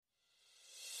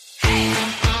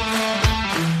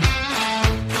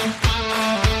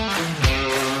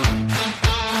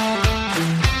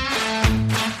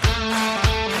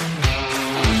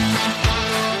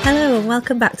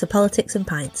welcome back to Politics and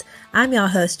Pints. I'm your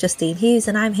host Justine Hughes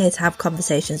and I'm here to have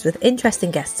conversations with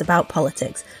interesting guests about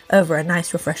politics over a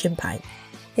nice refreshing pint.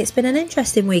 It's been an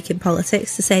interesting week in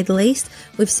politics to say the least.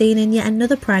 We've seen in yet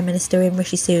another Prime Minister in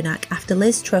Rishi Sunak after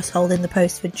Liz Truss holding the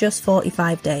post for just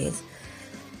 45 days.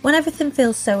 When everything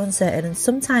feels so uncertain and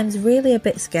sometimes really a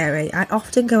bit scary, I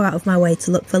often go out of my way to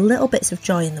look for little bits of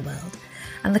joy in the world.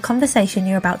 And the conversation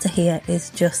you're about to hear is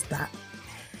just that.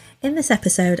 In this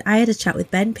episode, I had a chat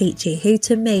with Ben Pechey, who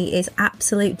to me is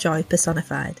absolute joy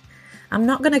personified. I'm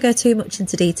not going to go too much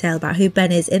into detail about who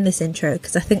Ben is in this intro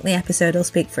because I think the episode will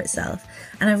speak for itself.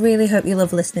 And I really hope you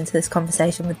love listening to this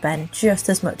conversation with Ben just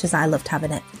as much as I loved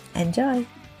having it. Enjoy!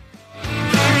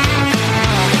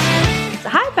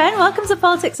 Hi Ben, welcome to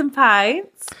Politics and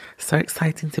Pints. So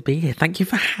exciting to be here. Thank you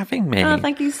for having me. Oh,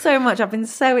 thank you so much. I've been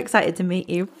so excited to meet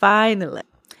you finally.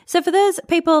 So for those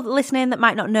people listening that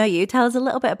might not know you, tell us a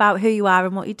little bit about who you are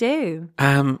and what you do.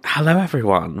 Hello,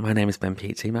 everyone. My name is Ben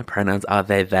Pechey. My pronouns are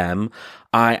they, them.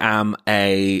 I am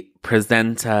a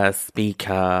presenter,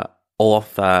 speaker,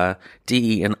 author,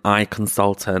 DE&I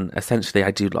consultant. Essentially,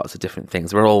 I do lots of different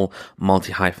things. We're all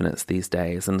multi-hyphenates these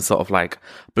days and sort of like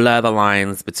blur the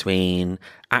lines between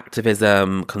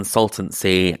activism,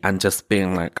 consultancy, and just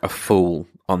being like a fool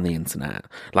on the internet.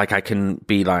 Like I can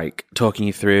be like talking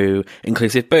you through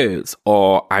inclusive boots,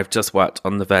 or I've just worked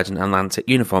on the Virgin Atlantic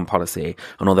uniform policy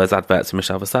and all those adverts for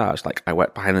Michelle Visage. Like I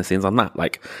work behind the scenes on that.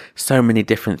 Like so many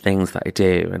different things that I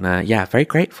do. And very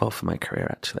grateful for my career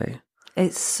actually.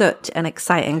 It's such an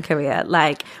exciting career.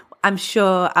 Like I'm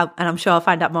sure I'll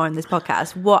find out more in this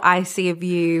podcast. What I see of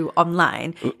you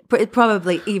online, it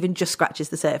probably even just scratches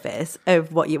the surface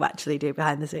of what you actually do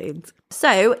behind the scenes.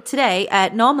 So today,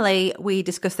 normally we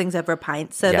discuss things over a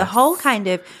pint. So The whole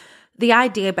the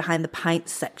idea behind the pint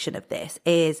section of this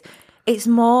is it's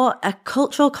more a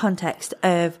cultural context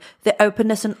of the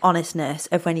openness and honestness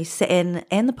of when you're sitting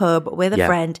in the pub with a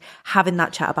friend having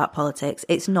that chat about politics.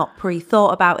 It's not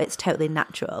pre-thought about, it's totally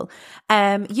natural.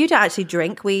 You don't actually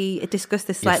drink. We discussed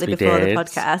this slightly before the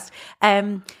podcast.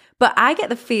 But I get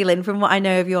the feeling from what I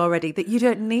know of you already that you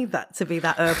don't need that to be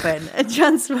that open and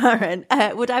transparent.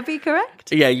 Would I be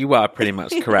correct? Yeah, you are pretty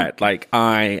much correct. Like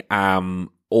I am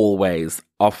always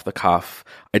off the cuff.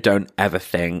 I don't ever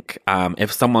think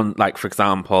if someone, like for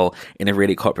example, in a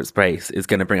really corporate space is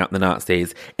going to bring up the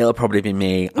Nazis, it'll probably be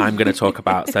me. I'm going to talk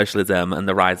about socialism and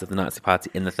the rise of the Nazi Party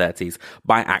in the 30s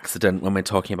by accident when we're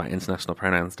talking about International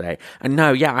Pronouns Day. And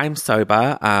no, I'm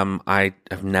sober. I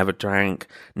have never drank,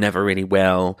 never really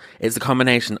will. It's a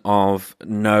combination of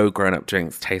no grown-up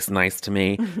drinks taste nice to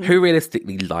me. Who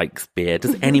realistically likes beer?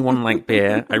 Does anyone like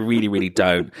beer? I really, really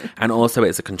don't. And also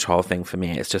it's a control thing for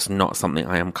me. It's just not something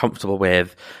I am comfortable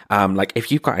with. Like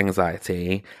if you've got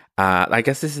anxiety, I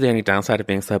guess this is the only downside of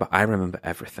being sober. I remember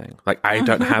everything. Like I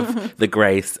don't have the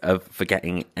grace of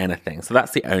forgetting anything. So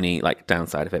that's the only like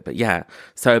downside of it. But yeah,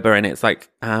 sober, and it's like,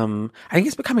 I think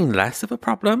it's becoming less of a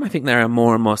problem. I think there are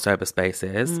more and more sober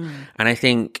spaces. And I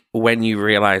think when you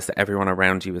realize that everyone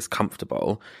around you is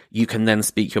comfortable, you can then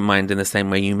speak your mind in the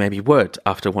same way you maybe would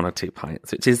after one or two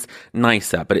pints, which is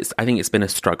nicer. But I think it's been a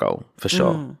struggle for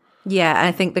sure. Yeah, and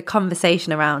I think the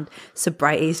conversation around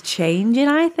sobriety is changing,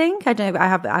 I think. I don't know, I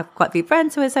have quite a few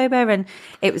friends who are sober, and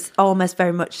it was almost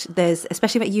very much,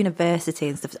 especially at university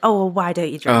and stuff, oh, well, why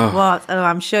don't you drink? What? Oh,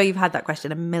 I'm sure you've had that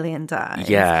question a million times.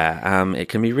 Yeah, it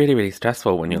can be really, really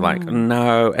stressful when you're like,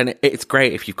 no. And it's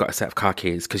great if you've got a set of car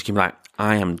keys because you can be like,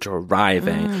 I am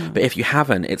driving. But if you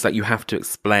haven't, it's like you have to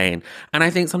explain. And I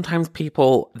think sometimes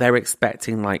people, they're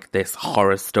expecting like this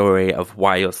horror story of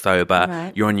why you're sober.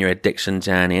 Right. You're on your addiction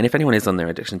journey. And if anyone is on their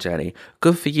addiction journey,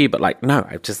 good for you. But like, no,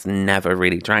 I've just never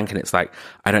really drank. And it's like,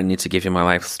 I don't need to give you my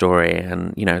life story.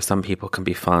 And, some people can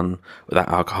be fun without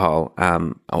alcohol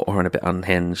or a bit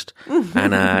unhinged.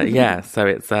 And so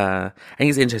it's, I think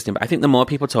it's interesting. But I think the more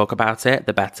people talk about it,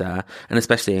 the better. And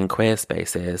especially in queer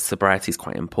spaces, sobriety is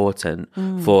quite important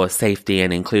for safety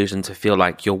and inclusion, to feel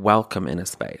like you're welcome in a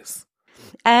space.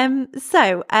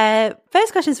 So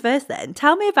first questions first then.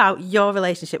 Tell me about your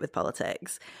relationship with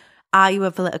politics. Are you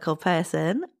a political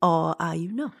person or are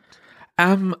you not?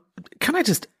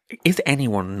 Is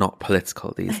anyone not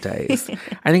political these days?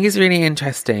 I think it's really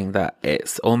interesting that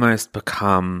it's almost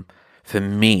become, for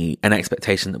me, an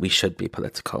expectation that we should be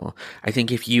political. I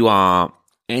think if you are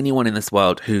anyone in this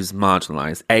world who's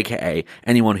marginalized, aka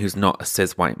anyone who's not a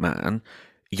cis white man,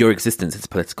 your existence is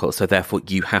political, so therefore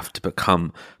you have to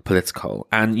become political.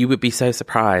 And you would be so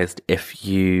surprised if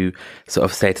you sort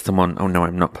of say to someone, oh no,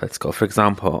 I'm not political. For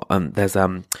example, there's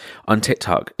on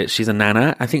TikTok, she's a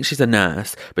nana, I think she's a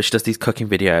nurse, but she does these cooking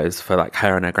videos for like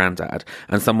her and her granddad.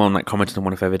 And someone like commented on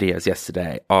one of her videos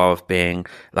yesterday of being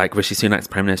like, Rishi Sunak's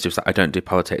prime minister was like, I don't do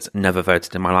politics, never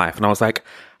voted in my life. And I was like,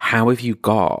 how have you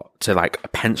got to like a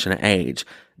pensioner age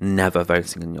never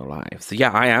voting in your life? So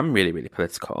yeah, I am really, really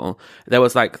political.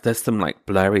 There's some like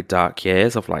blurry dark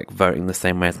years of like voting the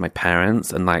same way as my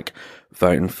parents and like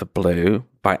voting for blue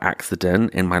by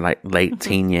accident in my like late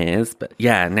teen years. But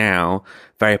yeah, now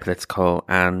very political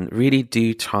and really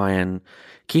do try and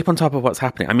keep on top of what's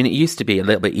happening. I mean, it used to be a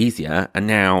little bit easier, and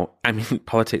now, I mean,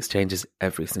 politics changes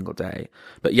every single day.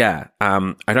 But yeah,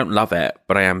 I don't love it,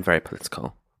 but I am very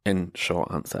political. In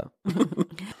short answer.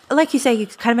 Like you say, you're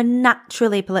kind of a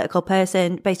naturally political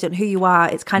person based on who you are.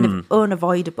 It's kind of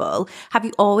unavoidable. Have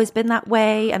you always been that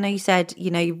way? I know you said,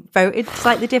 you voted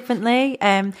slightly differently.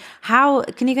 How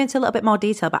can you go into a little bit more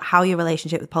detail about how your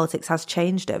relationship with politics has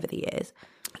changed over the years?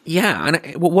 Yeah,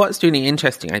 and what's really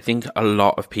interesting, I think a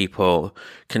lot of people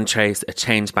can trace a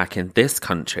change back in this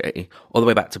country all the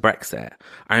way back to Brexit.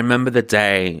 I remember the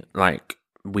day, like,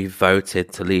 we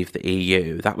voted to leave the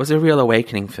EU. That was a real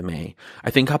awakening for me.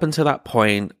 I think up until that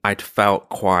point, I'd felt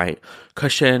quite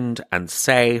cushioned and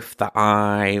safe, that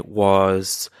I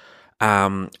was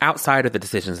outside of the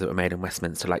decisions that were made in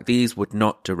Westminster. Like, these would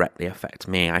not directly affect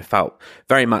me. I felt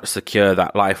very much secure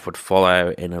that life would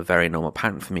follow in a very normal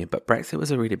pattern for me. But Brexit was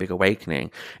a really big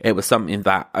awakening. It was something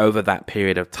that over that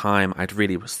period of time, I'd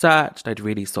really researched, I'd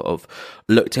really sort of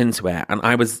looked into it. And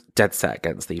I was dead set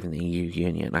against leaving the EU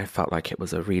union. I felt like it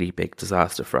was a really big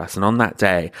disaster for us. And on that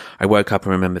day, I woke up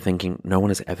and remember thinking, no one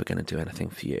is ever going to do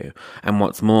anything for you. And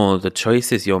what's more, the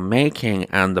choices you're making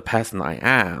and the person that I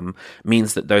am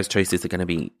means that those choices are going to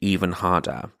be even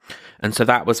harder. And so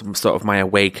that was sort of my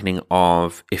awakening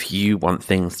of, if you want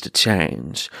things to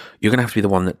change, you're going to have to be the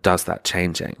one that does that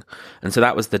changing. And so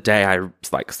that was the day I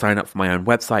like signed up for my own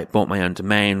website, bought my own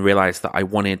domain, realized that I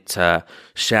wanted to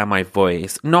share my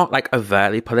voice, not like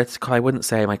overtly political. I wouldn't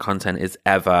say my content is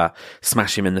ever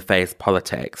smash him in the face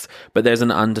politics, but there's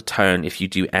an undertone if you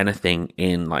do anything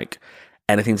in like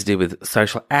anything to do with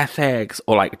social ethics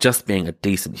or like just being a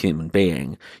decent human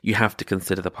being, you have to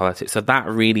consider the politics. So that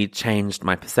really changed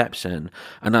my perception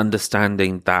and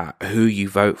understanding that who you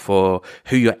vote for,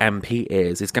 who your MP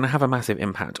is going to have a massive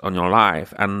impact on your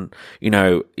life. And,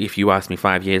 if you asked me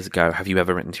 5 years ago, have you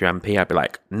ever written to your MP? I'd be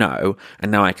like, no.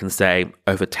 And now I can say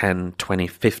over 10, 20,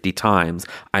 50 times,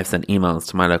 I've sent emails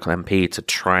to my local MP to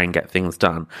try and get things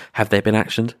done. Have they been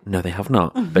actioned? No, they have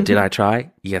not. But did I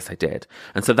try? Yes, I did.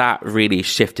 And so that really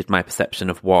shifted my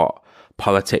perception of what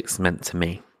politics meant to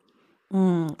me.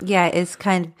 Yeah, it's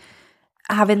kind of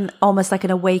having almost like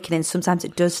an awakening. Sometimes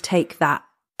it does take that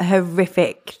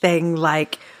horrific thing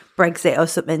like Brexit or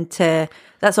something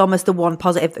that's almost the one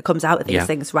positive that comes out of these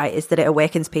things, right? Is that it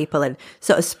awakens people and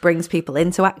sort of springs people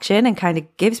into action and kind of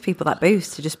gives people that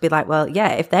boost to just be like, well,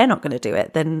 yeah, if they're not going to do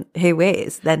it, then who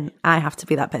is? Then I have to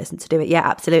be that person to do it. Yeah,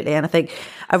 absolutely. And I think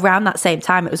around that same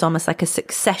time, it was almost like a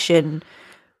succession.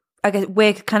 I guess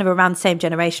we're kind of around the same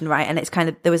generation, right? And it's kind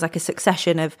of, there was like a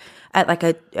succession of like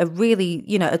a really,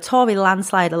 a Tory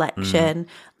landslide election,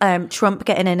 Trump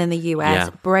getting in the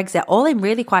US, Brexit, all in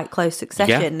really quite close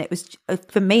succession. It was,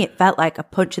 for me, it felt like a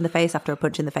punch in the face after a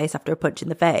punch in the face after a punch in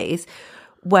the face,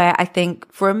 where I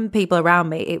think from people around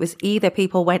me, it was either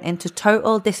people went into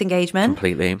total disengagement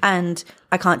completely and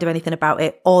I can't do anything about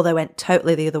it, or they went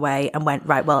totally the other way and went,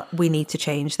 right, well, we need to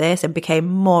change this, and became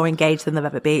more engaged than they've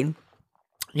ever been.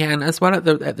 Yeah, and as well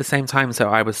at the same time, so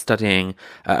I was studying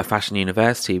at a fashion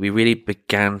university, we really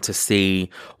began to see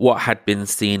what had been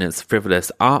seen as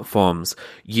frivolous art forms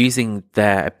using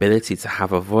their ability to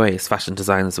have a voice. Fashion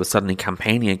designers were suddenly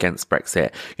campaigning against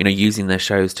Brexit, using their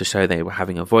shows to show they were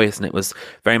having a voice. And it was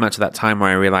very much at that time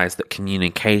where I realized that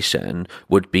communication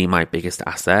would be my biggest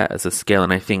asset as a skill.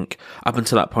 And I think up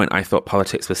until that point, I thought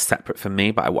politics was separate from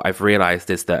me. But what I've realized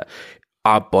is that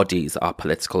our bodies are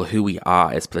political, who we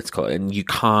are is political, and you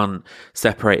can't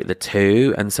separate the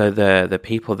two. And so the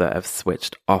people that have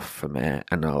switched off from it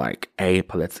and are like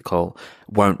apolitical,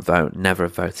 won't vote, never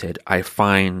voted, I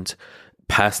find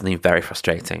personally very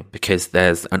frustrating, because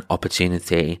there's an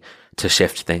opportunity to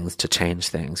shift things, to change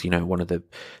things. One of the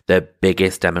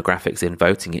biggest demographics in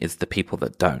voting is the people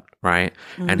that don't, right?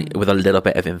 And with a little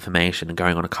bit of information and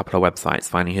going on a couple of websites,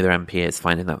 finding who their MP is,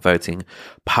 finding that voting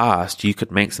passed, you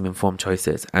could make some informed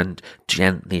choices and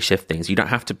gently shift things. You don't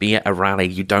have to be at a rally.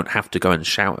 You don't have to go and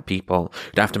shout at people.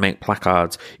 You don't have to make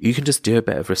placards. You can just do a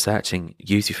bit of researching,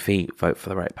 use your feet, vote for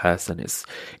the right person.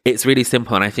 It's really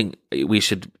simple. And I think we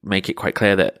should make it quite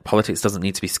clear that politics doesn't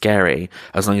need to be scary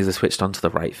as long as they're switched on to the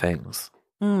right things.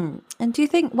 And do you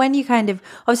think when you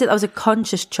obviously that was a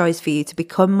conscious choice for you to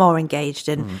become more engaged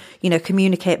and,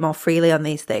 communicate more freely on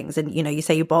these things, and, you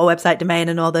say you bought a website domain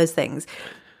and all those things,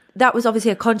 that was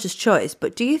obviously a conscious choice,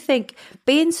 but do you think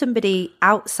being somebody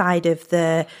outside of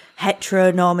the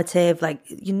heteronormative, like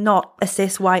you're not a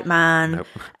cis white man,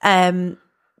 nope.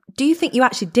 Do you think you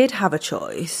actually did have a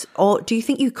choice, or do you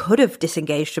think you could have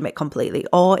disengaged from it completely,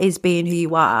 or is being who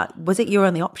you are, was it your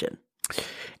only option?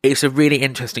 It's a really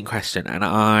interesting question, and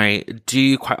I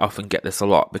do quite often get this a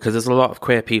lot because there's a lot of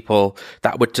queer people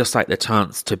that would just like the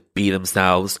chance to be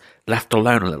themselves, left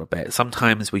alone a little bit.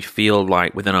 Sometimes we feel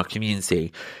like within our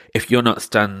community, if you're not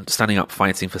standing up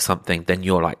fighting for something, then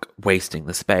you're like wasting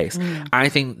the space. I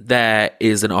think there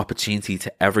is an opportunity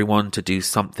to everyone to do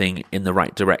something in the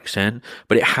right direction,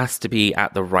 but it has to be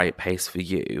at the right pace for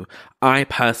you. I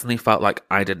personally felt like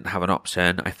I didn't have an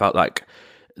option. I felt like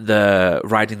the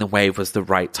riding the wave was the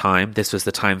right time. This was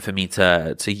the time for me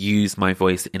to use my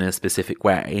voice in a specific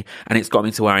way, and it's got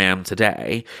me to where I am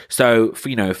today. So for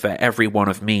every one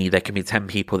of me, there can be 10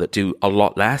 people that do a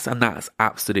lot less, and that's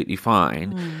absolutely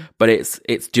fine. But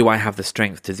it's do I have the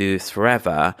strength to do this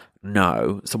forever?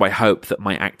 No. So I hope that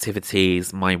my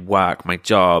activities, my work, my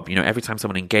job, every time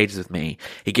someone engages with me,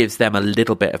 it gives them a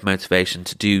little bit of motivation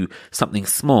to do something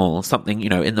small, something,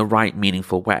 in the right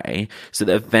meaningful way, so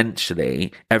that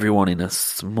eventually everyone in a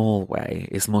small way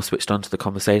is more switched on to the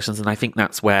conversations. And I think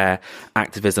that's where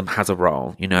activism has a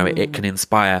role. It can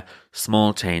inspire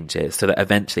small changes so that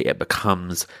eventually it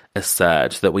becomes a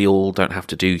surge, that we all don't have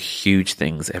to do huge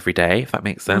things every day, if that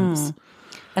makes sense.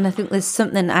 And I think there's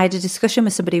something, I had a discussion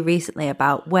with somebody recently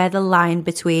about where the line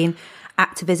between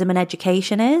activism and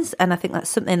education is. And I think that's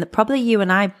something that probably you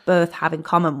and I both have in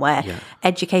common, where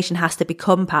education has to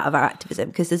become part of our activism,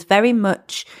 because there's very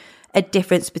much a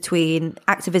difference between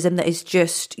activism that is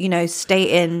just,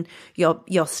 stating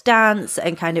your stance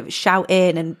and kind of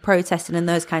shouting and protesting and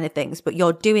those kind of things. But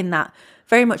you're doing that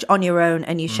very much on your own,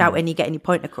 and you shout and you're getting your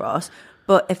point across.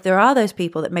 But if there are those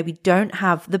people that maybe don't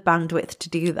have the bandwidth to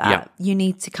do that, you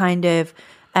need to kind of,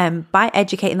 by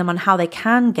educating them on how they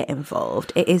can get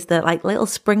involved, it is the little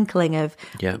sprinkling of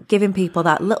giving people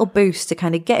that little boost to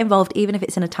kind of get involved, even if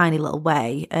it's in a tiny little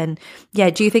way. And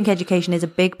do you think education is a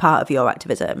big part of your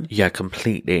activism? Yeah,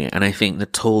 completely. And I think the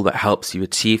tool that helps you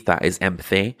achieve that is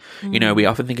empathy. We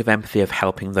often think of empathy of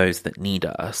helping those that need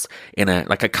us in a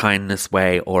kindness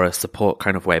way or a support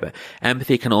kind of way, but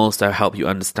empathy can also help you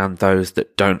understand those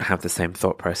that don't have the same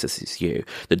thought process as you,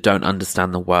 that don't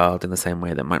understand the world in the same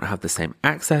way, that might not have the same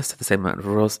access to the same amount of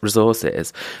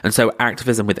resources. And so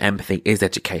activism with empathy is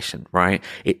education, right?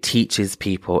 It teaches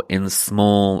people in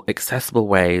small, accessible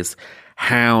ways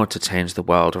how to change the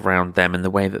world around them in the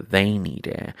way that they need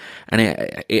it. And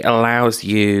it allows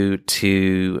you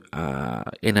to,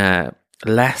 in a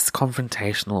less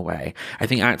confrontational way. I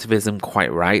think activism,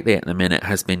 quite rightly at the minute,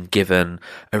 has been given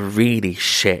a really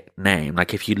shit name.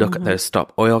 If you look at those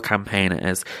Stop Oil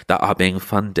campaigners that are being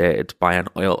funded by an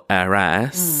oil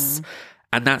heiress,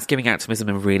 and that's giving activism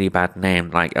a really bad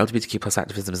name. LGBTQ plus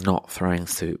activism is not throwing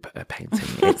soup at a painting.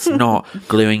 It's not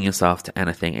gluing yourself to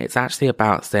anything. It's actually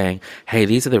about saying, hey,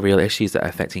 these are the real issues that are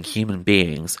affecting human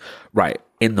beings, right,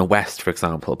 in the West, for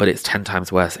example, but it's 10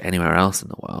 times worse anywhere else in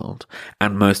the world.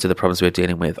 And most of the problems we're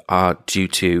dealing with are due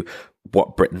to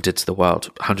what Britain did to the world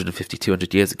 150,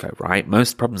 200 years ago, right?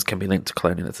 Most problems can be linked to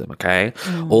colonialism, okay?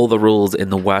 All the rules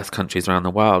in the worst countries around the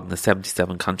world, in the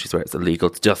 77 countries where it's illegal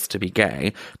just to be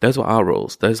gay, those were our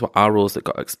rules. Those were our rules that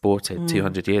got exported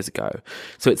 200 years ago.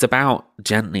 So it's about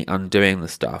gently undoing the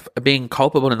stuff, being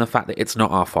culpable in the fact that it's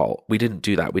not our fault. We didn't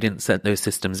do that. We didn't set those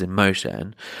systems in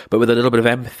motion. But with a little bit of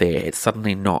empathy, it's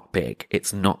suddenly not big.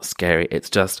 It's not scary. It's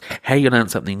just, hey, you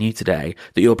learned something new today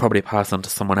that you'll probably pass on to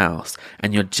someone else,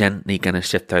 and you're gently going to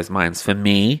shift those minds. For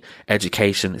me,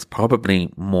 education is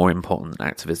probably more important than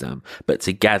activism, but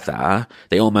together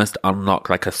they almost unlock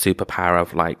a superpower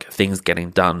of things getting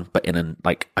done, but in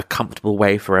a comfortable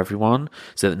way for everyone,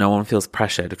 so that no one feels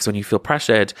pressured. Because when you feel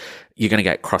pressured, you're going to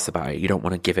get cross about it. You don't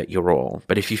want to give it your all.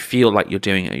 But if you feel like you're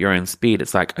doing it at your own speed,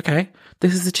 it's like, okay,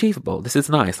 this is achievable. This is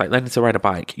nice. Like learning to ride a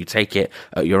bike, you take it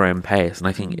at your own pace. And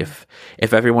I think if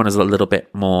everyone is a little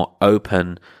bit more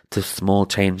open to small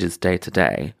changes day to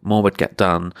day, more would get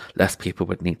done, less people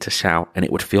would need to shout, and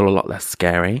it would feel a lot less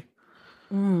scary.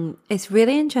 It's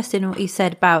really interesting what you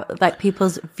said about like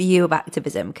people's view of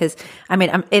activism, because I mean,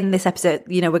 I'm in this episode,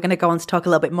 you know, we're going to go on to talk a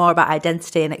little bit more about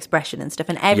identity and expression and stuff,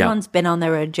 and everyone's been on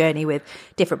their own journey with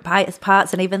different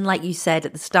parts, and even like you said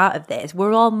at the start of this,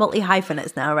 we're all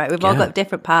multi-hyphenates now, right? We've all got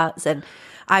different parts, and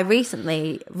I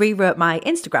recently rewrote my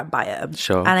Instagram bio.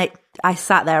 Sure. And I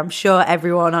sat there, I'm sure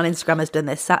everyone on Instagram has done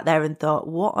this, sat there and thought,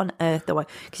 what on earth do I,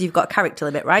 because you've got a character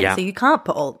limit, right? Yeah. So you can't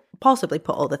possibly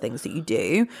put all the things that you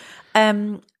do.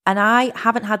 And I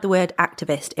haven't had the word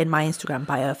activist in my Instagram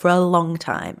bio for a long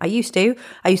time. I used to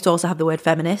also have the word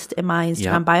feminist in my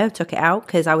Instagram bio, took it out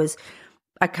because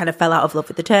I kind of fell out of love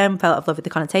with the term, fell out of love with the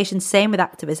connotation. Same with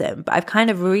activism. But I've kind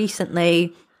of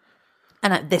recently,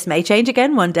 and this may change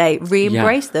again one day,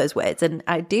 re-embraced those words. And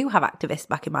I do have activist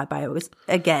back in my bio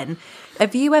again.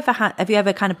 Have you ever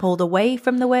kind of pulled away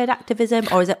from the word activism,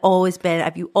 or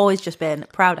have you always just been a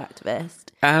proud activist?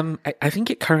 I think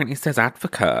it currently says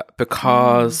advocate,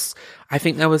 because I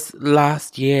think there was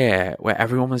last year where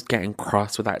everyone was getting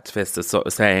cross with activists as sort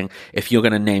of saying, if you're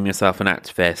going to name yourself an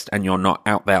activist and you're not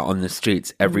out there on the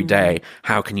streets every day,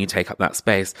 how can you take up that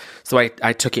space? So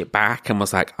I took it back and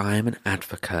was like, I am an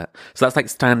advocate. So that's like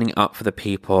standing up for the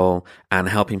people and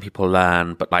helping people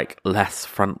learn, but like less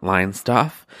frontline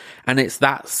stuff. And it's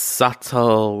that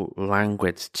subtle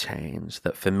language change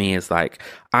that for me is like,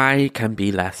 I can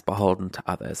be less beholden to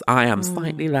others. I am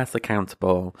slightly less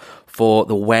accountable for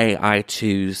the way I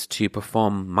choose to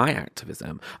perform my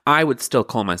activism. I would still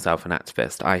call myself an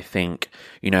activist. I think,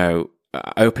 you know,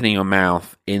 opening your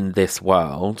mouth in this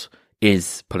world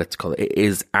is political. It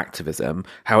is activism.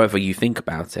 However you think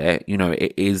about it, you know,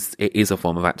 it is a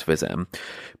form of activism.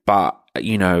 But,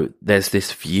 you know, there's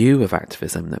this view of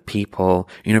activism that people,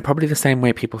 you know, probably the same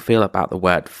way people feel about the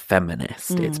word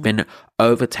feminist. It's been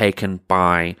overtaken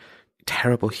by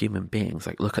terrible human beings.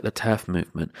 Like, look at the TERF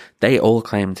movement. They all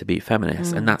claim to be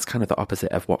feminists, and that's kind of the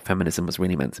opposite of what feminism was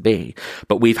really meant to be.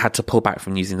 But we've had to pull back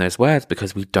from using those words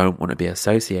because we don't want to be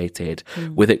associated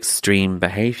with extreme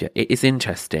behavior. It is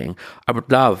interesting. I would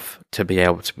love to be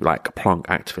able to like plonk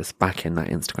activists back in that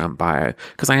Instagram bio,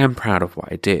 because I am proud of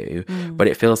what I do. But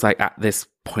it feels like at this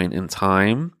point in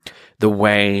time, the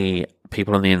way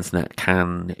people on the internet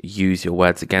can use your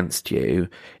words against you,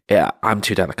 I'm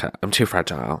too delicate. I'm too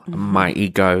fragile. My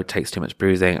ego takes too much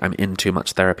bruising. I'm in too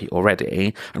much therapy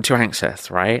already. I'm too anxious,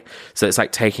 right? So it's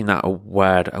like taking that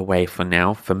word away for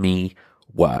now, for me,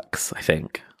 works, I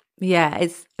think. Yeah,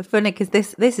 it's funny because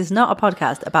this is not a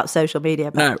podcast about social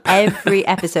media, but every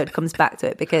episode comes back to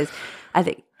it, because I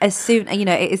think as soon, you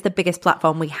know, it is the biggest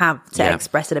platform we have to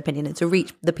express an opinion and to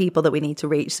reach the people that we need to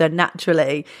reach. So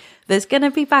naturally, there's going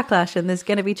to be backlash and there's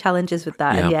going to be challenges with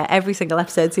that. And every single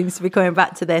episode seems to be coming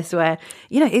back to this, where,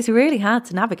 you know, it's really hard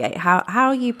to navigate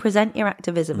how you present your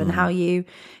activism and how you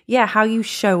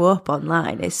show up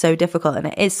online is so difficult. And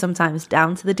it is sometimes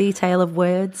down to the detail of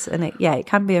words. And it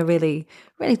can be a really,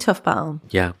 really tough battle.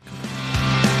 Yeah.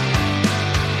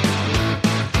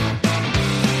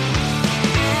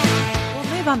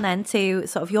 On then to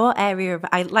sort of your area of,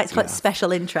 I like to call it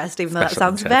special interest, even though that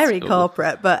sounds very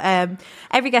corporate, but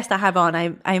every guest I have on,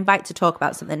 I invite to talk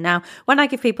about something. Now, when I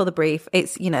give people the brief,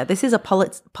 it's, you know, this is a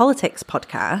politics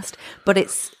podcast, but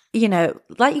it's, you know,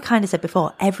 like you kind of said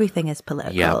before, everything is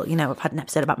political. You know, we've had an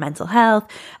episode about mental health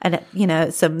and, you know,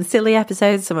 some silly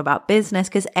episodes, some about business,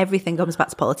 because everything comes back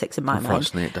to politics in my mind.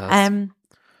 Unfortunately, it does.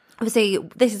 Obviously,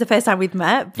 this is the first time we've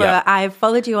met, but I've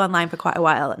followed you online for quite a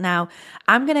while. Now,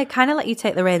 I'm going to kind of let you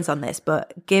take the reins on this,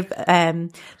 but give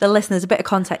the listeners a bit of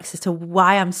context as to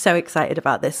why I'm so excited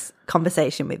about this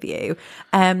conversation with you.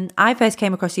 I first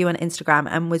came across you on Instagram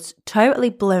and was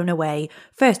totally blown away,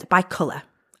 first, by colour.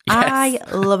 Yes.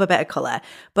 I love a bit of colour,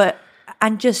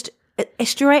 and just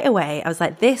straight away, I was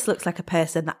like, this looks like a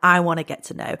person that I want to get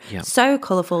to know. Yep. So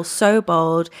colourful, so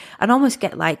bold, and almost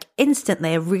get like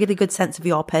instantly a really good sense of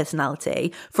your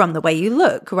personality from the way you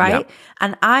look, right? Yep.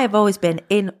 And I have always been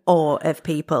in awe of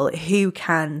people who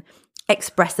can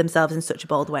express themselves in such a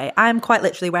bold way. I'm quite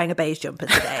literally wearing a beige jumper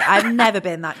today. I've never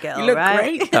been that girl. You look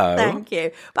right? Great though. Thank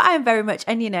you. But I am very much,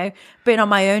 and you know, been on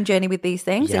my own journey with these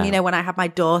things. And you know, when I have my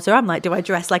daughter, I'm like, do I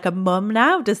dress like a mum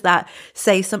now? Does that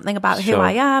say something about who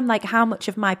I am? Like, how much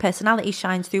of my personality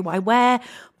shines through what I wear?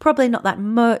 Probably not that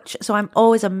much. So I'm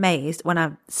always amazed when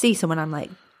I see someone, I'm like,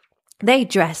 they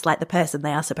dress like the person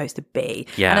they are supposed to be.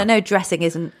 Yeah. And I know dressing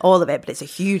isn't all of it, but it's a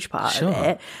huge part of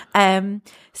it.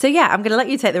 So yeah, I'm going to let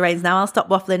you take the reins now. I'll stop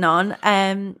waffling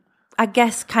on. I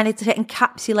guess kind of to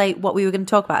encapsulate what we were going to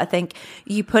talk about, I think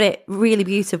you put it really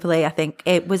beautifully. I think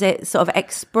it sort of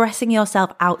expressing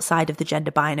yourself outside of the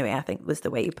gender binary, I think was the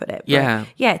way you put it. But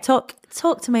yeah, talk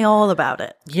to me all about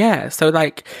it. Yeah, so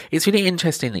like it's really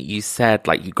interesting that you said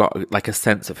like you got like a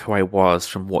sense of who I was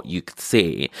from what you could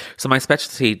see. So my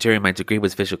specialty during my degree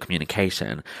was visual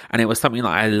communication, and it was something that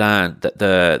I learned that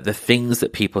the things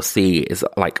that people see is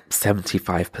like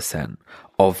 75%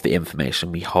 of the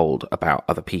information we hold about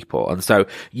other people. And so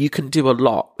you can do a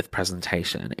lot with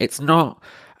presentation. It's not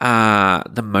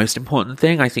the most important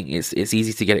thing. I think it's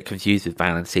easy to get it confused with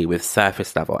vanity, with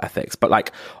surface level ethics. But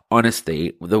like,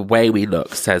 honestly, the way we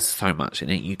look says so much in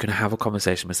it. You can have a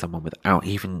conversation with someone without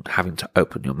even having to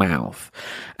open your mouth.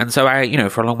 And so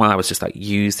for a long while, I was just like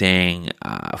using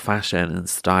fashion and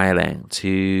styling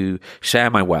to share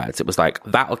my words. It was like,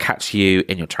 that'll catch you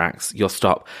in your tracks. You'll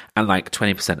stop. And like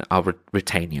 20% I'll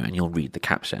retain you and you'll read the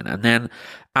caption. And then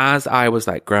as I was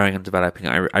like growing and developing,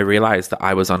 I realized that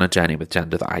I was on a journey with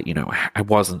gender that I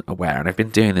wasn't aware. And I've been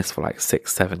doing this for like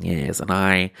 6-7 years, and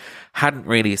I hadn't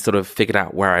really sort of figured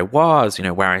out where I was,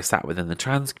 where I sat within the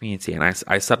trans community. And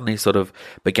I suddenly sort of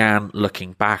began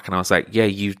looking back, and I was like, yeah,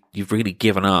 you've really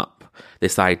given up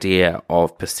this idea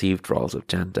of perceived roles of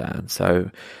gender. And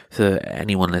so for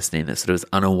anyone listening that sort of is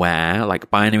unaware, like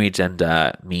binary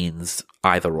gender means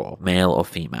either or, male or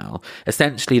female.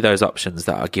 Essentially those options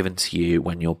that are given to you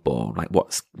when you're born, like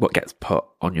what gets put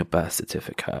on your birth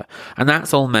certificate. And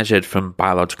that's all measured from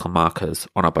biological markers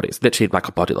on our bodies, literally like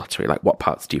a body lottery. Like, what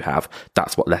parts do you have?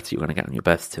 That's what letter you're going to get on your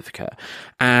birth certificate.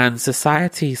 And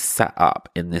society's set up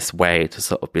in this way to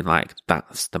sort of be like,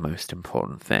 that's the most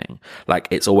important thing. Like,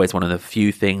 it's always one of the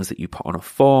few things that you put on a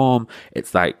form.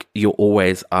 It's like you're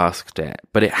always asked it,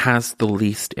 but it has the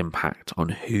least impact on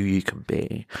who you can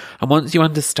be. And once you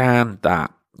understand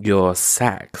that your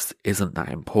sex isn't that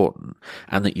important,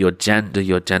 and that your gender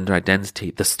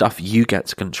identity, the stuff you get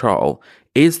to control,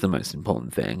 is the most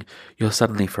important thing, you're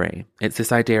suddenly free. It's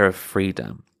this idea of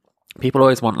freedom. People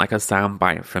always want like a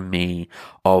soundbite from me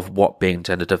of what being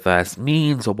gender diverse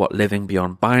means, or what living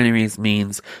beyond binaries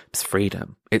means. It's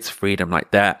freedom. It's freedom.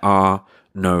 Like, there are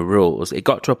no rules. It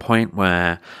got to a point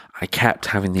where I kept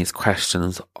having these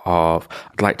questions of,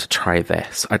 I'd like to try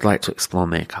this. I'd like to explore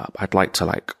makeup. I'd like to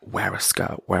like wear a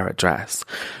skirt, wear a dress.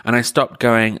 And I stopped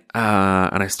going,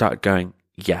 and I started going,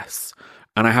 yes.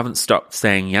 And I haven't stopped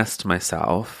saying yes to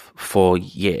myself for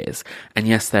years. And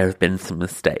yes, there have been some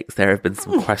mistakes. There have been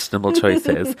some questionable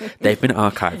choices. They've been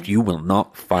archived. You will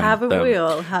not find them. Haven't we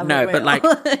all? But like,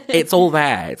 it's all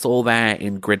there. It's all there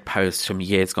in grid posts from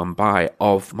years gone by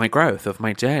of my growth, of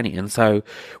my journey. And so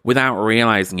without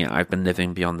realizing it, I've been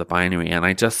living beyond the binary. And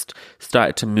I just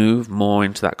started to move more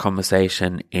into that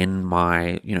conversation in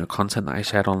my, content that I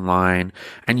shared online.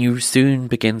 And you soon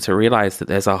begin to realize that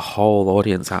there's a whole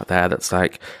audience out there that's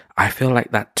like, I feel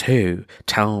like that too.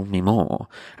 Tell me more.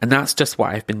 And that's just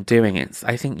what I've been doing.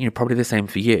 I think, probably the same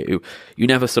for you. You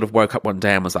never sort of woke up one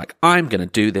day and was like, I'm going to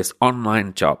do this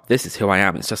online job. This is who I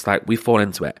am. It's just like we fall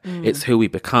into it. It's who we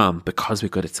become because we're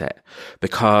good at it.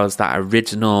 Because that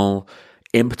original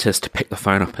impetus to pick the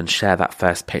phone up and share that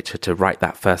first picture, to write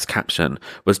that first caption,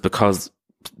 was because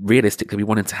realistically we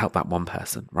wanted to help that one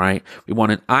person, right? It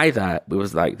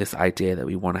was like this idea that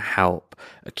we want to help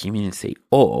a community,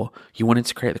 or you wanted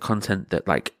to create the content that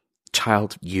like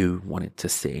child you wanted to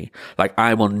see. Like,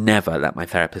 I will never let my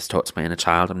therapist talk to my inner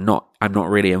child. I'm not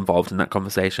really involved in that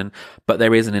conversation, but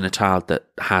there is an inner child that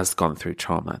has gone through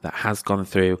trauma, that has gone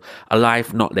through a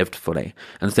life not lived fully.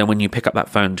 And so when you pick up that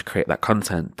phone to create that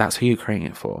content, that's who you're creating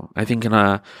it for. I think in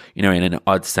an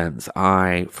odd sense,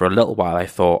 for a little while, I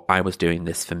thought I was doing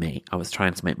this for me. I was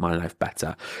trying to make my life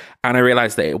better. And I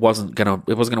realized that it wasn't gonna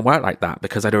work like that,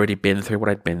 because I'd already been through what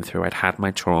I'd been through. I'd had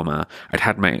my trauma. I'd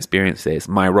had my experiences.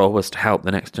 My role was to help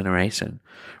the next generation,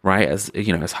 right? As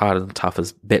hard and tough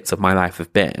as bits of my life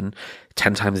have been,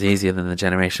 10 times easier than the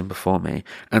generation before me.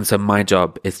 And so my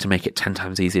job is to make it 10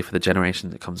 times easier for the generation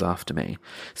that comes after me.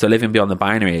 So living beyond the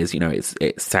binary is,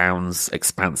 it sounds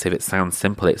expansive. It sounds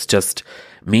simple. It's just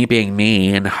me being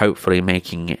me and hopefully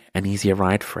making it an easier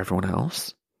ride for everyone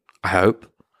else. I hope.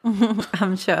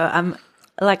 I'm sure. I'm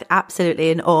like absolutely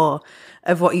in awe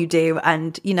of what you do.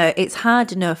 And, it's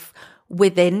hard enough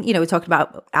within, we're talking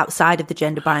about outside of the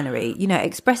gender binary,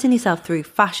 expressing yourself through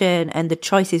fashion and the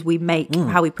choices we make,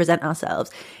 how we present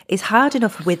ourselves, is hard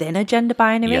enough within a gender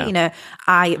binary. Yeah.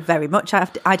 I very much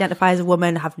identify as a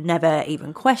woman, have never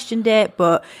even questioned it.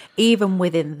 But even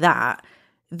within that,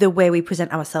 the way we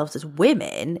present ourselves as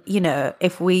women. You know,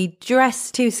 if we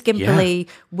dress too skimpily,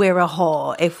 we're a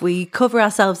whore. If we cover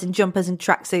ourselves in jumpers and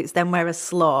tracksuits, then we're a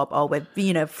slob, or we're,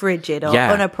 you know, frigid or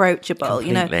unapproachable.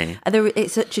 Completely. You know,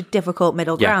 it's such a difficult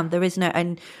middle ground. There is no,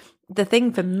 and the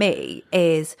thing for me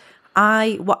is,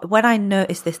 when I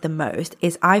notice this the most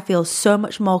is I feel so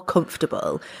much more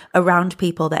comfortable around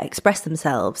people that express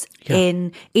themselves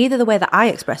in either the way that I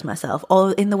express myself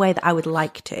or in the way that I would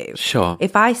like to. Sure.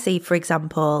 If I see, for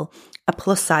example, a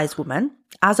plus size woman,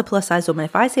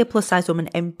 if I see a plus size woman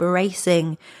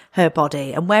embracing her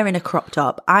body and wearing a crop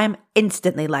top, I'm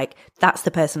instantly like, that's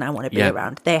the person I want to be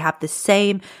around. They have the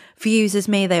same views as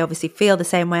me. They obviously feel the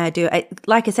same way I do.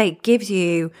 Like I say, it gives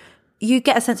you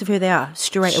get a sense of who they are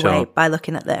straight away by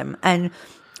looking at them. And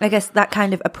I guess that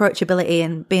kind of approachability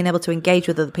and being able to engage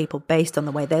with other people based on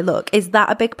the way they look, is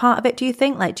that a big part of it, do you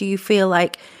think? Like, do you feel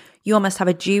like you almost have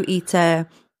a duty to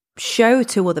show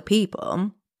to other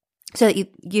people so that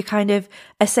you're kind of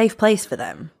a safe place for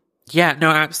them? Yeah,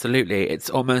 no, absolutely. It's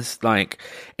almost like,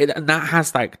 and that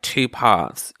has like two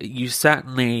parts. You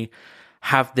certainly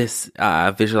have this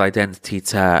visual identity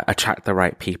to attract the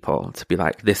right people, to be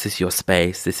like, this is your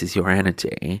space, this is your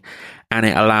energy, and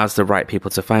it allows the right people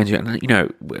to find you. And, you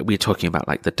know, we're talking about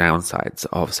like the downsides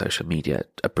of social media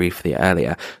briefly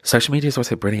earlier. Social media is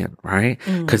also brilliant, right?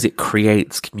 Because it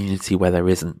creates community where there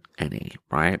isn't any,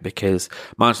 right? Because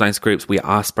marginalized groups, we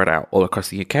are spread out all across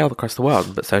the UK, all across the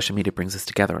world, but social media brings us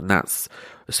together, and that's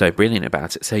so brilliant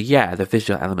about it. So yeah, the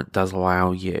visual element does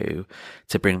allow you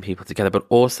to bring people together, but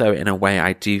also in a way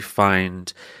I do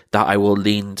find that I will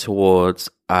lean towards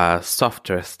a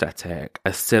softer aesthetic,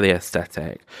 a silly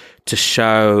aesthetic, to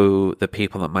show the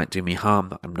people that might do me harm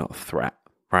that I'm not a threat,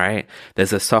 right?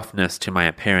 There's a softness to my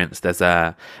appearance. There's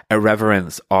a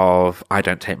reverence of, I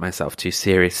don't take myself too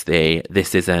seriously.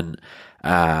 This isn't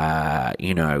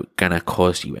you know, gonna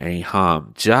cause you any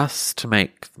harm, just to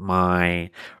make my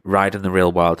ride in the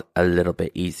real world a little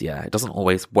bit easier. It doesn't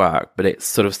always work, but it's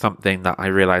sort of something that I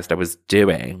realized I was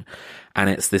doing. And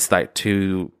it's this like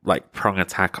prong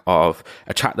attack of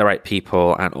attract the right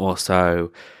people and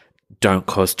also don't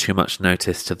cause too much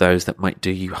notice to those that might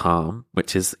do you harm,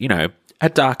 which is, you know, a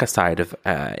darker side of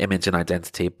image and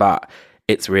identity, but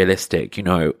it's realistic. You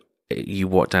know, you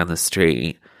walk down the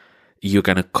street, you're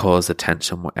going to cause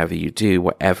attention whatever you do,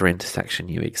 whatever intersection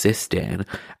you exist in.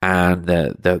 And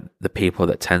the people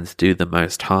that tend to do the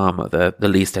most harm are the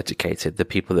least educated, the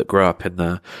people that grow up in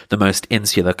the most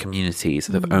insular communities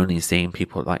that have only seen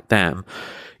people like them.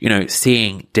 You know,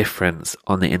 seeing difference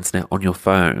on the internet, on your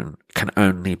phone, can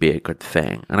only be a good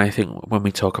thing. And I think when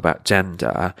we talk about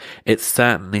gender, it's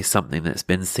certainly something that's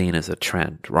been seen as a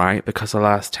trend, right? Because the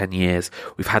last 10 years,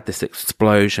 we've had this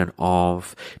explosion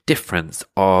of difference,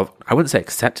 of, I wouldn't say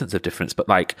acceptance of difference, but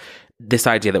like this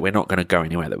idea that we're not going to go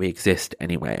anywhere, that we exist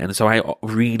anyway. And so I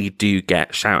really do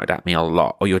get shouted at me a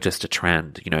lot, or you're just a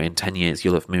trend, you know, in 10 years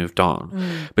you'll have moved on.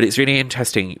 But it's really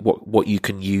interesting what you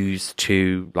can use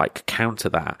to like counter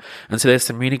that. And so there's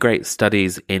some really great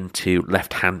studies into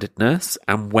left-handedness,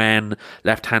 and when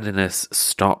left-handedness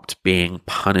stopped being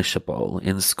punishable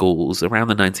in schools around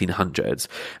the 1900s.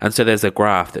 And so there's a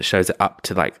graph that shows it up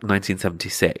to like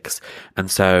 1976.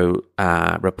 And so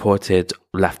reported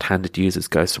left-handed users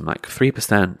goes from like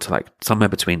 3% to like somewhere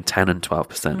between 10 and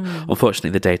 12%. Unfortunately,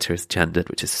 the data is gendered,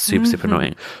 which is super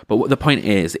annoying. But what the point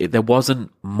is, there wasn't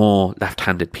more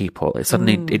left-handed people. It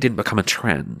suddenly, it didn't become a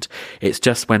trend. It's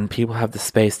just when people have the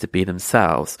space to be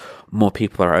themselves, more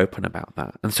people are open about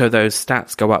that. And so those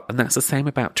stats go up. And that's the same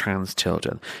about trans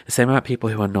children, the same about people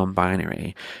who are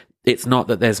non-binary. It's not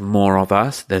that there's more of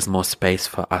us, there's more space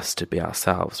for us to be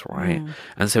ourselves, right?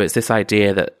 And so it's this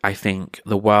idea that I think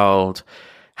the world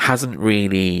hasn't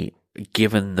really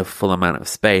given the full amount of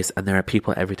space, and there are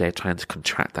people every day trying to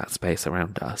contract that space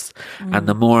around us. And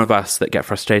the more of us that get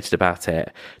frustrated about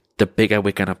it, the bigger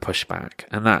we're going to push back.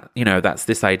 And that, you know, that's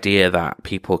this idea that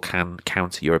people can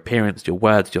counter your appearance, your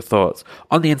words, your thoughts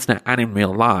on the internet and in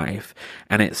real life.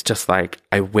 And it's just like,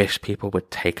 I wish people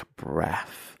would take a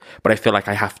breath. But I feel like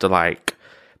I have to like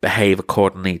behave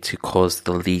accordingly to cause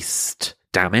the least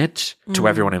damage to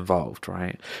everyone involved,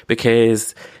 right?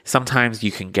 Because sometimes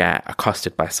you can get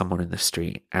accosted by someone in the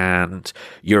street and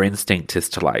your instinct is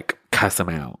to like cuss them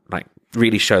out, like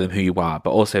really show them who you are.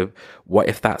 But also, what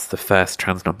if that's the first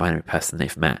trans non-binary person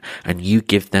they've met and you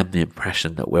give them the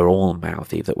impression that we're all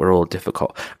mouthy, that we're all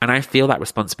difficult? And I feel that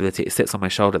responsibility, it sits on my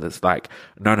shoulder that's like,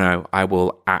 no, I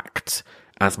will act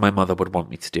as my mother would want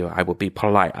me to do. I will be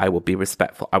polite. I will be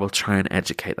respectful. I will try and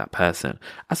educate that person.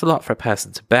 That's a lot for a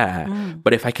person to bear.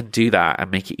 But if I can do that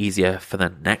and make it easier for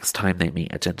the next time they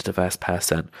meet a gender diverse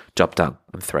person, job done.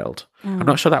 I'm thrilled. I'm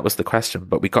not sure that was the question,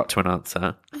 but we got to an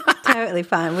answer. Totally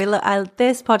fine.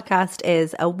 This podcast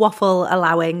is a waffle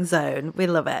allowing zone. We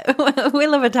love it. We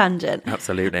love a tangent.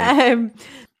 Absolutely.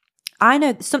 I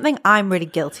know something I'm really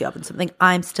guilty of and something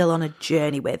I'm still on a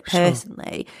journey with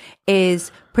personally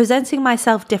is presenting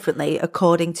myself differently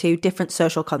according to different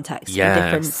social contexts and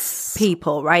different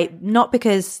people, right? Not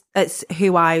because it's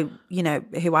who I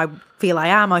feel I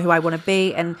am or who I want to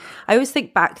be. And I always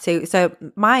think back to, so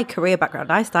my career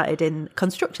background, I started in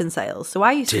construction sales. So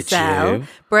I used to sell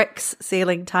bricks,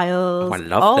 ceiling tiles, I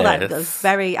love all this.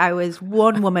 that. I was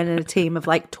one woman in a team of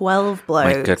like 12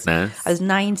 blokes. My goodness. I was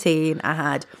 19. I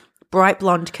had bright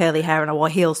blonde curly hair and I wore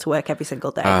heels to work every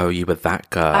single day. Oh, you were that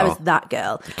girl. I was that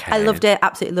girl. Okay. I loved it,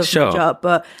 absolutely loved my job.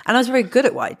 And I was very good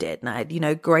at what I did. And I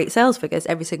had, great sales figures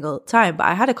every single time. But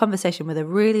I had a conversation with a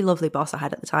really lovely boss I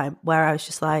had at the time where I was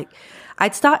just like,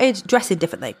 I'd started dressing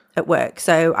differently at work.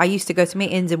 So I used to go to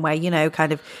meetings and wear,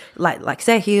 kind of like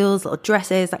say heels, little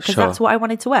dresses, because that's what I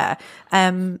wanted to wear.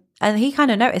 And he kind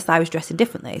of noticed that I was dressing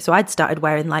differently. So I'd started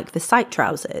wearing like the sight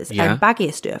trousers and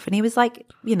baggier stuff. And he was like,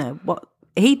 what?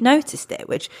 He'd noticed it,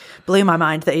 which blew my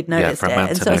mind that he'd noticed it.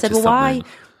 And so I said, well, why,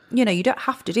 you don't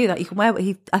have to do that. You can wear what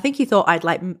I think he thought I'd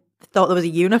thought there was a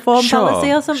uniform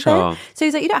policy or something. So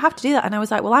he's like, you don't have to do that. And I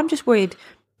was like, well, I'm just worried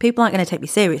people aren't going to take me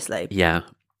seriously. Yeah.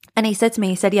 And he said to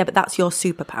me, yeah, but that's your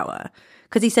superpower.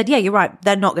 Because he said, yeah, you're right.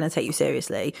 They're not going to take you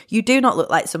seriously. You do not look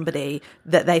like somebody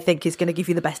that they think is going to give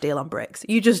you the best deal on bricks.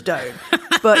 You just don't.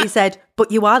 But he said, but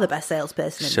you are the best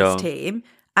salesperson in this team.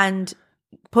 And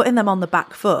putting them on the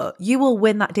back foot, you will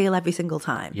win that deal every single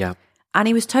time. Yeah. And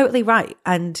he was totally right.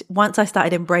 And once I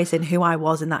started embracing who I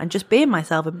was in that and just being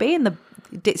myself and being the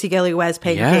ditzy girl who wears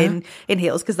pink in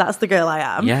heels, because that's the girl I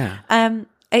am. Yeah.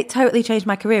 It totally changed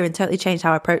my career and totally changed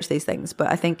how I approach these things. But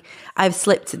I think I've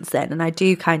slipped since then. And I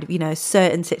do kind of,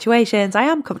 certain situations, I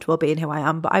am comfortable being who I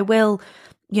am, but I will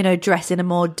dress in a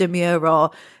more demure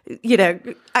or,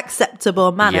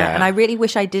 acceptable manner. Yeah. And I really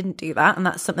wish I didn't do that. And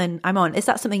that's something I'm on. Is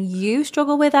that something you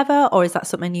struggle with ever? Or is that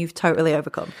something you've totally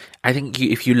overcome? I think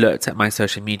if you looked at my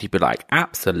social media, you'd be like,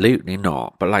 absolutely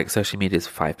not. But like social media is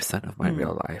 5% of my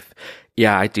real life.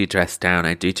 Yeah, I do dress down.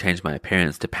 I do change my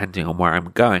appearance depending on where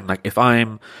I'm going. Like if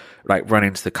I'm like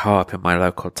running to the co-op in my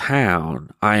local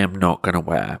town, I am not going to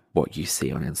wear what you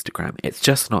see on Instagram. It's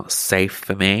just not safe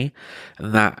for me.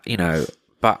 And that,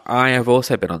 but I have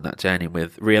also been on that journey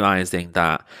with realizing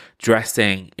that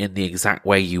dressing in the exact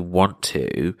way you want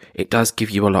to, it does give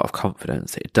you a lot of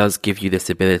confidence. It does give you this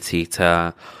ability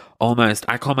to almost,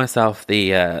 I call myself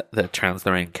the trans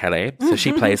Lorraine Kelly. So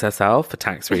she plays herself for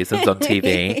tax reasons on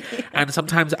TV. And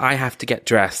sometimes I have to get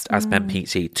dressed as Ben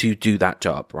Pechey to do that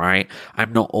job, right?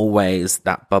 I'm not always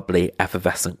that bubbly,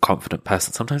 effervescent, confident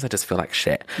person. Sometimes I just feel like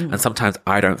shit. And sometimes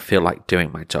I don't feel like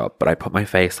doing my job, but I put my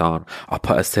face on, I'll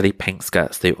put a silly pink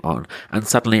skirt suit on, and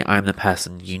suddenly I'm the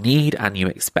person you need and you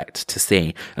expect to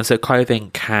see. And so clothing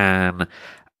can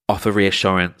offer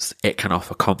reassurance, it can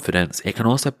offer confidence, it can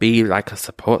also be like a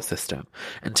support system.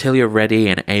 Until you're ready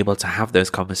and able to have those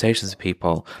conversations with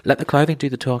people, let the clothing do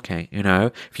the talking,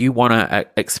 If you want to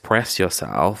express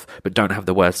yourself but don't have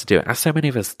the words to do it, as so many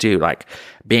of us do, like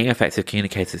being effective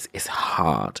communicators is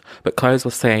hard, but clothes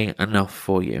will say enough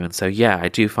for you. And so, yeah, I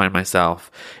do find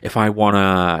myself, if I want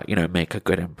to, make a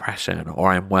good impression,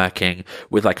 or I'm working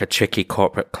with like a tricky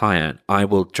corporate client, I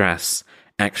will dress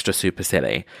extra super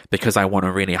silly because I want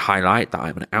to really highlight that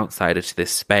I'm an outsider to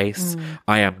this space.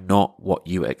 I am not what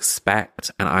you expect,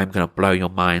 and I'm going to blow your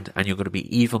mind, and you're going to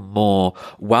be even more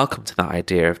welcome to that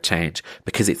idea of change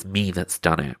because it's me that's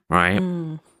done it, right?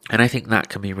 And I think that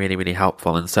can be really, really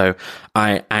helpful. And so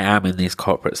I am in these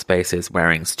corporate spaces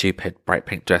wearing stupid bright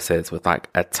pink dresses with like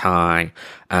a tie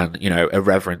and,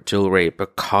 irreverent jewelry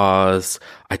because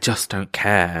I just don't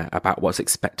care about what's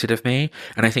expected of me.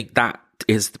 And I think that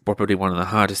is probably one of the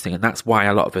hardest things, and that's why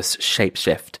a lot of us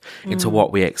shapeshift into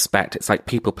what we expect. It's like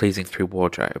people pleasing through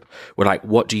wardrobe. We're like,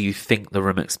 what do you think the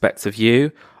room expects of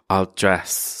you? I'll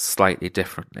dress slightly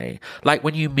differently. Like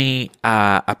when you meet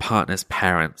a partner's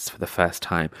parents for the first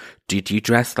time, did you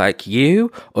dress like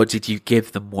you, or did you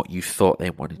give them what you thought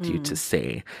they wanted you to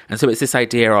see? And so it's this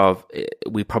idea of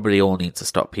we probably all need to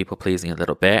stop people pleasing a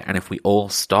little bit, and if we all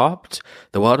stopped,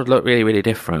 the world would look really, really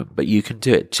different. But you can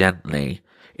do it gently,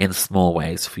 in small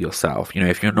ways for yourself. You know,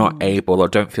 if you're not able or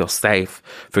don't feel safe,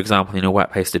 for example, in a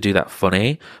workplace to do that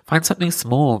fully, find something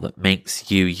small that makes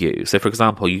you you. So for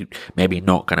example, you maybe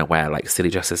not going to wear like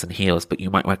silly dresses and heels, but you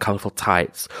might wear colourful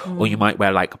tights, or you might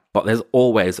wear like, but there's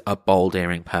always a bold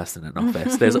earring person in an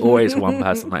office. There's always one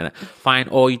person like that. Fine.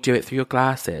 Or you do it through your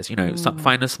glasses, you know,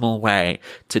 find a small way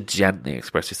to gently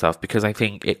express yourself, because I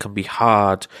think it can be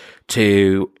hard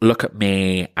to look at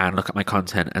me and look at my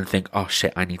content and think, oh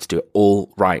shit, I need to do it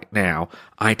all right now.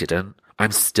 I didn't.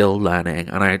 I'm still learning.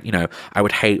 And I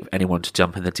would hate anyone to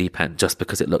jump in the deep end just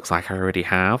because it looks like I already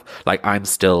have. Like, I'm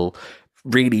still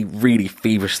really, really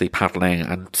feverishly paddling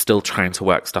and still trying to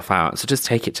work stuff out. So just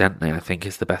take it gently, I think,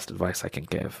 is the best advice I can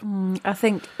give. I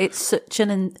think it's such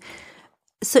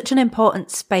an important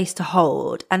space to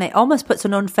hold, and it almost puts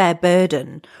an unfair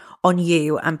burden on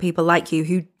you and people like you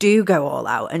who do go all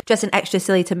out and dressing extra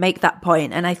silly to make that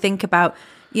point. And I think about,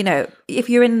 you know, if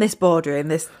you're in this boardroom,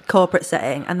 this corporate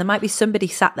setting, and there might be somebody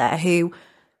sat there who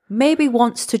maybe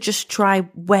wants to just try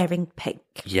wearing pink.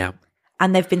 Yeah.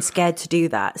 And they've been scared to do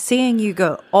that. Seeing you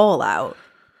go all out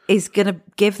is going to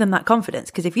give them that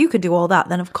confidence, because if you can do all that,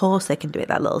 then of course they can do it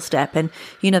that little step. And,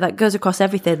 you know, that goes across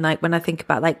everything. Like when I think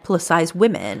about like plus size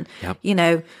women, you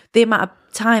know, the amount of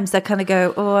times they kind of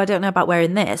go, oh, I don't know about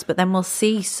wearing this, but then we'll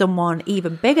see someone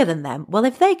even bigger than them. Well,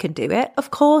 if they can do it,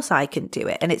 of course I can do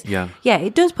it. And it's,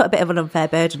 it does put a bit of an unfair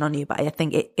burden on you, but I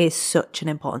think it is such an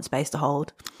important space to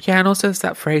hold. Yeah, and also it's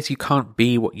that phrase, you can't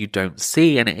be what you don't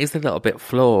see, and it is a little bit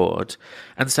flawed.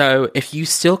 And so if you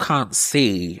still can't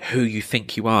see who you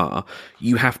think you are,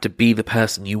 you have to be the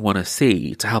person you want to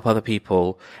see to help other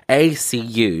people, A, see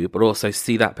you, but also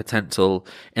see that potential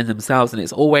in themselves. And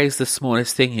it's always the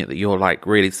smallest thing that you're like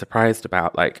really surprised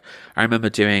about. Like, I remember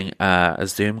doing a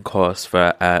Zoom course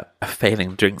for a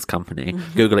failing drinks company.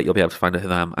 Google it, you'll be able to find out who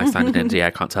them. I signed an NDA,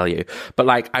 I can't tell you. But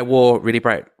like, I wore really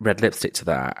bright red lipstick to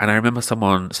that. And I remember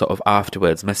someone sort of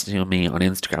afterwards messaging me on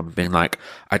Instagram being like,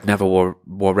 I'd never wore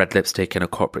red lipstick in a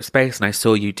corporate space, and I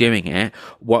saw you doing it.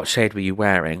 What shade were you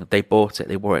wearing? They bought it,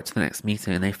 they wore it to the next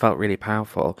meeting, and they felt really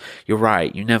powerful. You're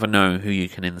right, you never know who you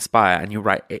can inspire, and you're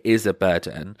right, it is a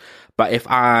burden. But if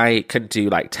I can do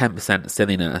like 10%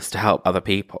 silliness to help other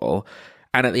people,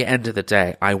 and at the end of the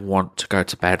day, I want to go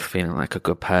to bed feeling like a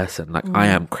good person. Like, I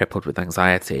am crippled with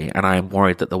anxiety and I am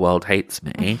worried that the world hates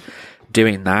me.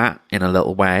 Doing that in a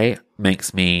little way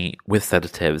makes me, with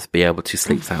sedatives, be able to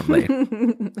sleep soundly.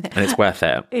 And it's worth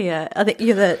it. Yeah, I think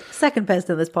you're the second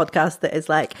person on this podcast that is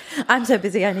like, I'm so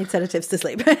busy, I need sedatives to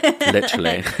sleep.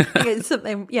 Literally. It's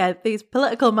something, these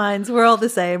political minds, we're all the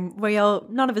same.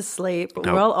 None of us sleep, but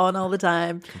we're all on all the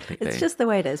time. Completely. It's just the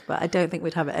way it is, but I don't think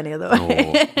we'd have it any other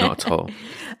way. No, not at all.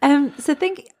 So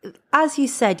think, as you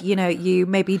said, you know, you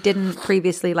maybe didn't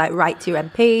previously like write to your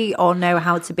MP or know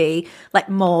how to be like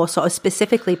more sort of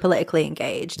specifically politically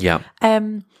engaged. Yeah.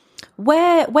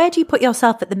 Where do you put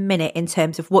yourself at the minute in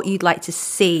terms of what you'd like to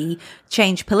see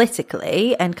change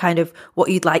politically, and kind of what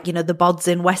you'd like, you know, the bods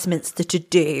in Westminster to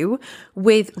do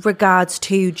with regards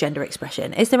to gender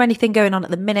expression? Is there anything going on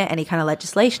at the minute, any kind of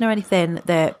legislation or anything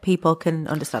that people can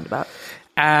understand about?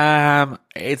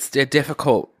 It's a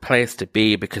difficult place to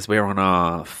be because we're on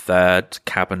our third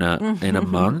cabinet in a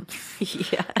month.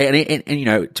 And you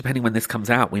know, depending when this comes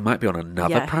out, we might be on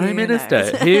another prime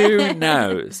minister. Who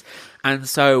knows? And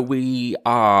so we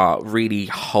are really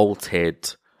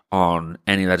halted on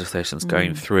any legislations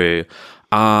going through.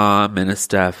 Our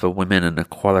Minister for Women and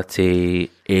Equality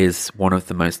is one of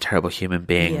the most terrible human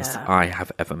beings I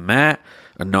have ever met,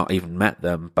 and not even met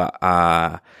them, but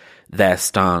their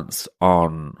stance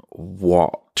on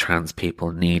what trans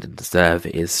people need and deserve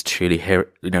is truly,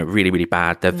 really, really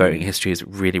bad. Their voting history is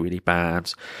really, really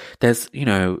bad. There's,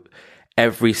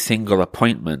 every single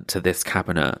appointment to this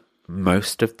cabinet,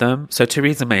 most of them. So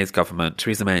Theresa May's government,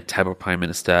 Theresa May, terrible prime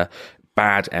minister,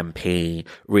 bad MP,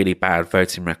 really bad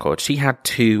voting record. She had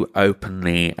 2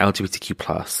 openly LGBTQ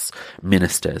plus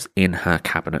ministers in her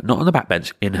cabinet, not on the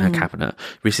backbench, in her cabinet.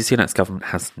 Rishi Sunak's government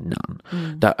has none.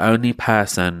 The only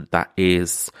person that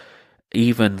is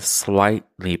even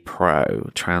slightly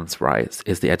pro-trans rights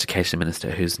is the education minister,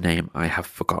 whose name I have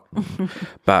forgotten,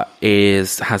 but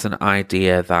has an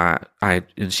idea that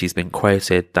and she's been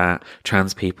quoted that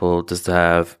trans people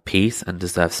deserve peace and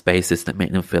deserve spaces that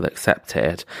make them feel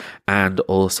accepted, and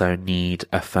also need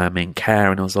affirming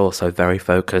care. And it was also very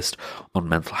focused on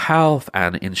mental health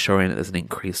and ensuring that there's an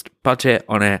increased budget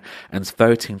on it. And its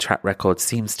voting track record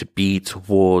seems to be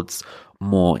towards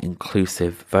more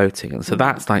inclusive voting. And so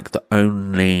that's like the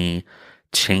only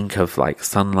chink of like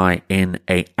sunlight in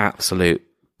a absolute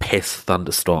piss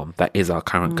thunderstorm that is our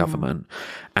current government.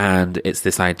 And it's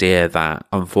this idea that,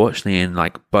 unfortunately, in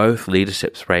like both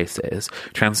leadership races,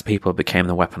 trans people became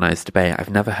the weaponized debate. I've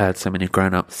never heard so many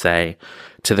grown-ups say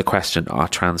to the question, are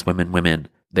trans women women?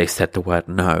 They said the word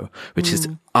no, which is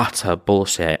utter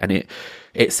bullshit. And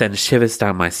it sends shivers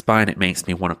down my spine. It makes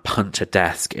me want to punch a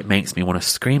desk. It makes me want to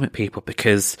scream at people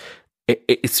because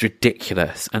it's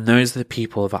ridiculous. And those are the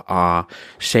people that are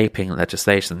shaping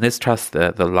legislation. Liz Truss,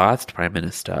 the last Prime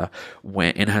Minister,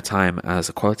 when in her time as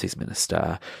Equalities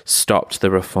Minister, stopped the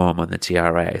reform on the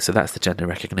GRA. So that's the Gender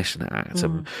Recognition Act.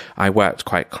 And I worked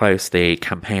quite closely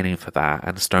campaigning for that,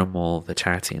 and Stonewall, the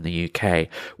charity in the UK,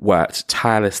 worked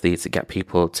tirelessly to get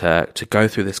people to go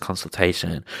through this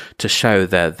consultation to show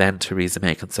the then Theresa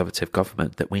May Conservative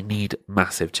government that we need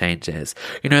massive changes.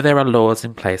 You know, there are laws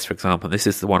in place, for example, this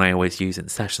is the one I always use in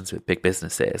sessions with big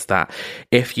businesses, that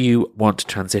if you want to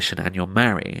transition and you're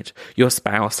married, your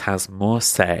spouse has more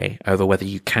say over whether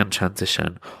you can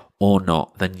transition or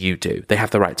not than you do. They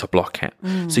have the right to block it.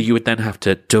 So you would then have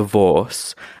to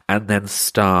divorce and then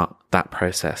start that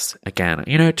process again.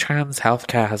 You know, trans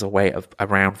healthcare has a wait of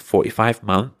around 45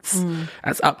 months.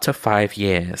 That's up to 5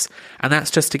 years. And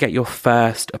that's just to get your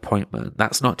first appointment.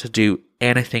 That's not to do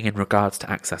anything in regards to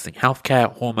accessing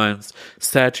healthcare, hormones,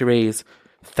 surgeries,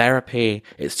 therapy.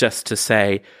 It's just to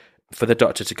say, for the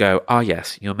doctor to go, oh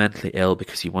yes, you're mentally ill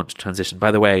because you want to transition.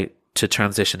 By the way, to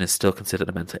transition is still considered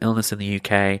a mental illness in the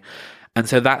UK. And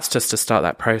so that's just to start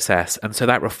that process. And so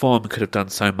that reform could have done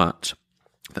so much.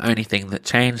 The only thing that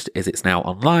changed is it's now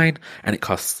online and it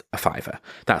costs a fiver.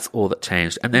 That's all that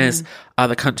changed. And there's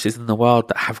other countries in the world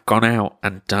that have gone out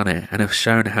and done it and have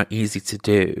shown how easy to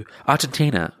do.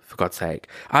 Argentina, for God's sake.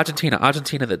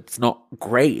 Argentina that's not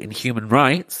great in human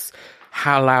rights,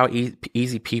 how allow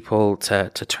easy people to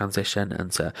transition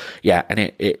and to, and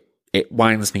it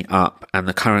winds me up. And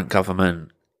the current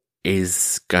government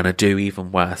is going to do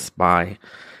even worse by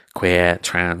queer,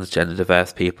 trans, gender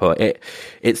diverse people.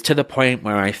 It's to the point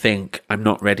where I think I'm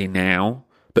not ready now,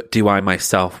 but do I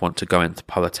myself want to go into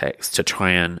politics to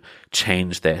try and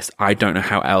change this? I don't know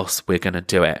how else we're going to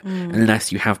do it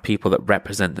unless you have people that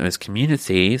represent those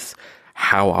communities.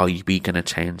 How are we going to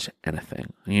change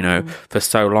anything? You know, for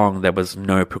so long, there was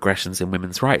no progressions in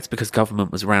women's rights because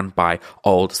government was run by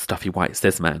old, stuffy white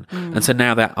cis men. And so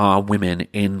now there are women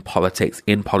in politics,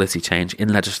 in policy change,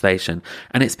 in legislation,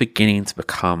 and it's beginning to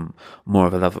become more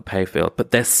of a level pay field.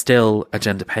 But there's still a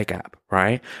gender pay gap,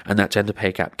 right? And that gender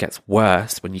pay gap gets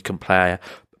worse when you compare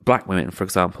Black women, for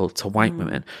example, to white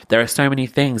women. There are so many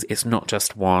things. It's not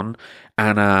just one.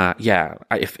 And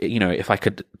if I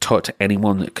could talk to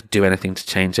anyone that could do anything to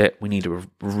change it, we need a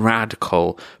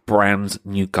radical, brand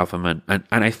new government. And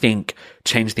I think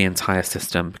change the entire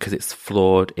system because it's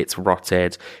flawed, it's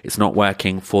rotted, it's not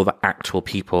working for the actual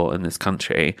people in this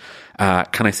country.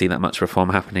 Can I see that much reform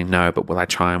happening? No, but will I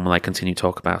try and will I continue to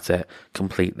talk about it?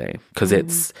 Completely. Because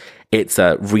it's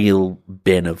a real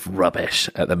bin of rubbish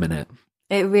at the minute.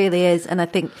 It really is. And I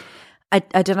think, I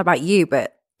don't know about you,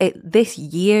 but this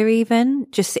year even,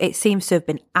 just it seems to have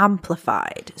been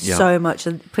amplified so much.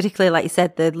 And particularly, like you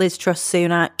said, the Liz Truss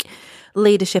Sunak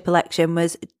leadership election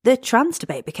was, the trans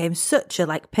debate became such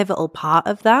a pivotal part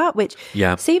of that, which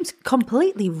seems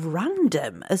completely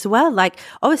random as well. Like,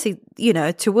 obviously, you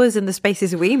know, to us in the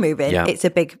spaces we move in, it's a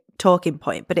big talking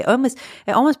point, but it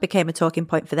almost became a talking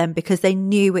point for them because they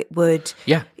knew it would,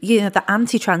 you know, the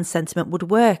anti-trans sentiment would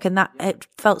work, and that it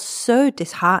felt so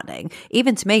disheartening,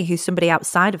 even to me, who's somebody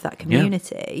outside of that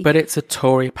community. But it's a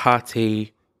Tory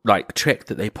party trick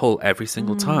that they pull every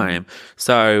single time.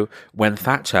 So when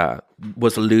Thatcher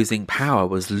was losing power,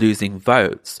 was losing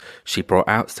votes, she brought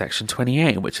out Section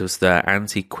 28, which was the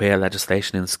anti-queer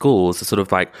legislation in schools. It's sort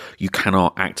of like you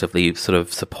cannot actively sort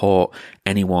of support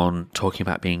anyone talking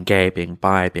about being gay, being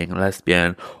bi, being a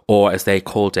lesbian, or as they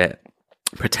called it,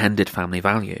 pretended family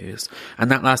values.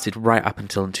 And that lasted right up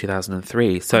until in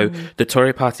 2003. So the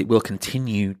Tory party will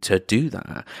continue to do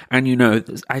that. And, you know,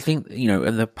 I think, you know,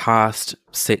 in the past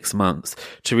 6 months,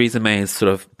 Theresa May has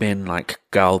sort of been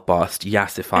girl bossed,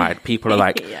 yassified. People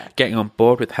are getting on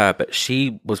board with her, but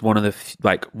she was one of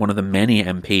the many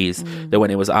MPs that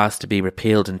when it was asked to be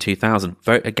repealed in 2000,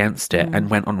 vote against it and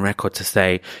went on record to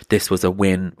say this was a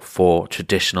win for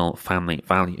traditional family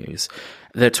values.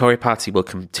 The Tory party will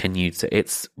continue to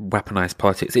its weaponized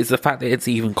politics. It's the fact that it's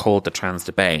even called the trans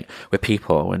debate.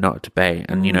 We're not a debate.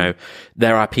 And, you know,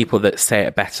 there are people that say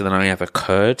it better than I ever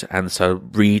could. And so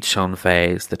read Sean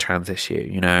Faye's The Trans Issue,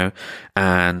 you know,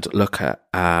 and look at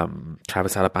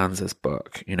Travis Alabanza's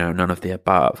book, you know, None of the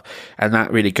Above. And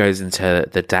that really goes into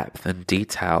the depth and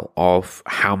detail of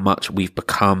how much we've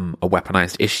become a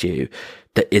weaponized issue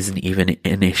that isn't even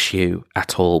an issue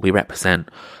at all. We represent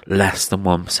less than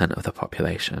 1% of the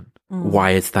population.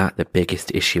 Why is that the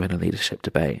biggest issue in a leadership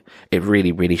debate? It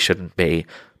really, really shouldn't be,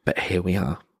 but here we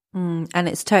are. And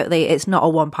it's not a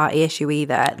one-party issue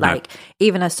either. Like,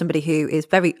 even as somebody who is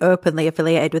very openly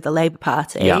affiliated with the Labour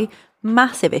Party,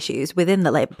 massive issues within the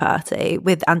Labour Party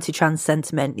with anti-trans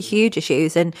sentiment, huge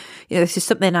issues. And, you know, this is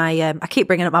something I keep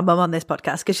bringing up my mum on this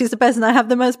podcast because she's the person I have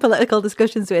the most political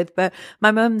discussions with. But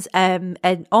my mum's an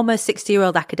almost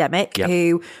 60-year-old academic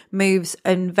who moves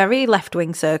in very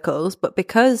left-wing circles. But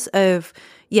because of,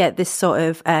 this sort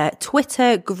of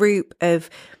Twitter group of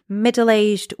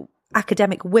middle-aged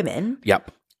academic women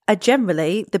are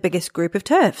generally the biggest group of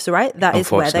TERFs, right? That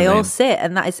is where they all sit.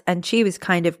 And she was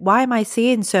kind of, why am I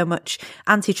seeing so much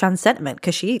anti-trans sentiment?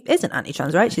 Because she isn't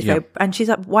anti-trans, right? She's and she's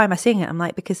like, why am I seeing it? I'm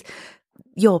like, because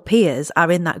your peers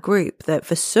are in that group that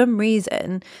for some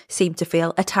reason seem to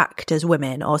feel attacked as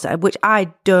women, or so, which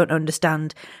I don't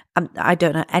understand. I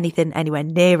don't know anything anywhere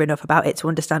near enough about it to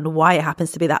understand why it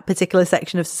happens to be that particular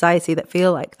section of society that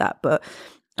feel like that. But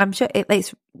I'm sure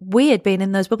it's weird being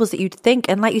in those bubbles that you'd think,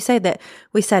 and like you say, that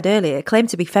we said earlier, claim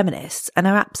to be feminists and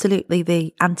are absolutely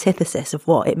the antithesis of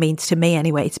what it means to me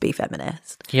anyway to be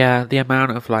feminist. Yeah, the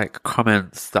amount of like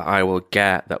comments that I will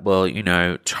get that will, you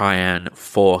know, try and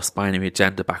force binary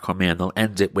gender back on me, and they'll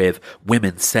end it with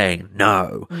women saying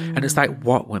no. And it's like,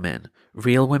 what women?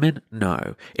 Real women?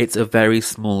 No. It's a very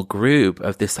small group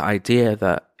of this idea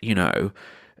that, you know,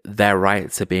 their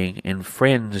rights are being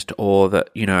infringed, or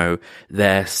that, you know,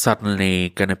 they're suddenly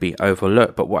going to be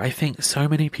overlooked. But what I think so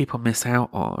many people miss out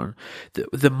on,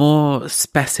 the more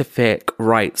specific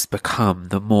rights become,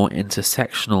 the more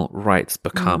intersectional rights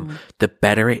become, the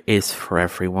better it is for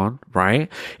everyone,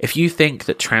 right? If you think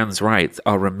that trans rights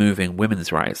are removing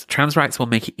women's rights, trans rights will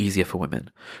make it easier for women.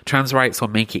 Trans rights will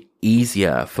make it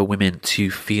easier for women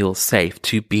to feel safe,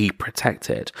 to be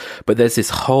protected. But there's this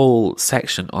whole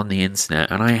section on the internet,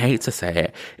 and I hate to say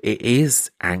it, it is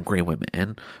angry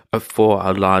women for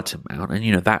a large amount. And,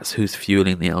 you know, that's who's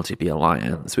fueling the LGBT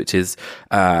Alliance, which is,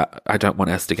 I don't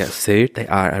want us to get sued. They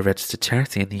are a registered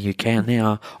charity in the UK, and they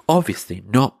are obviously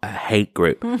not a hate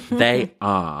group. They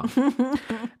are.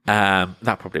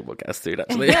 That probably will get us sued,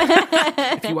 actually.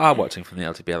 If you are watching from the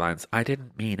LGBT Alliance, I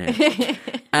didn't mean it.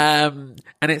 And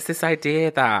it's this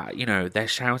idea that, you know, they're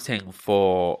shouting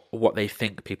for what they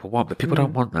think people want, but people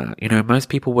don't want that. You know, most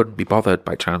people wouldn't be bothered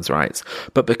by trans rights,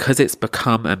 but because it's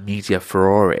become a media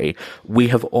furore,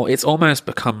 it's almost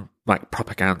become like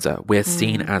propaganda. We're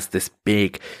seen as this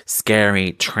big,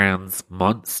 scary trans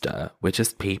monster. We're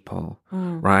just people,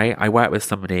 right? I work with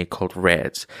somebody called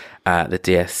Red, the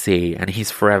DSC, and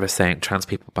he's forever saying trans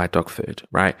people buy dog food,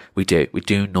 right? We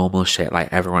do normal shit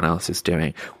like everyone else is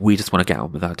doing. We just want to get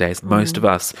on with our days. Most of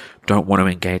us don't want to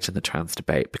engage in the trans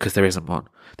debate because there isn't one.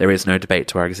 There is no debate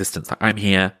to our existence. Like, I'm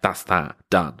here, that's that,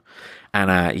 done.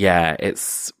 And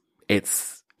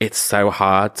it's so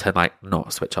hard to like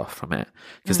not switch off from it,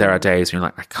 because there are days when you're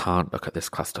like, I can't look at this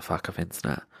clusterfuck of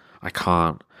internet. I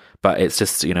can't. But it's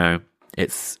just, you know,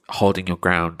 it's holding your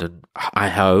ground, and I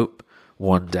hope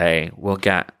one day we'll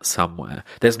get somewhere.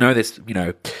 There's no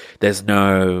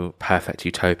perfect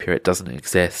utopia. It doesn't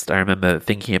exist. I remember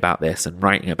thinking about this and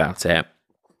writing about it.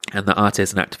 And the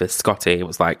artist and activist Scotty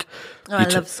was like, I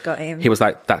love Scotty. He was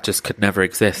like, that just could never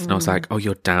exist. And I was like, oh,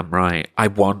 you're damn right. I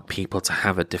want people to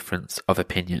have a difference of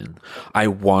opinion. I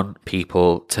want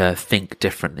people to think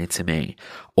differently to me.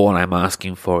 All I'm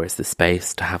asking for is the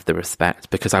space to have the respect,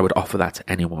 because I would offer that to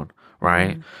anyone,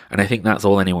 right? And I think that's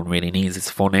all anyone really needs, is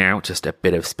for now just a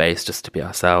bit of space just to be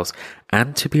ourselves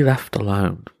and to be left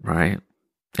alone, right?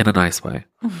 In a nice way.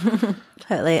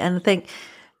 Totally. And I think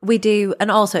we do,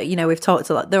 and also, you know, we've talked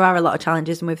a lot. There are a lot of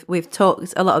challenges, and we've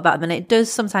talked a lot about them, and it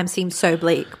does sometimes seem so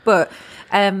bleak. But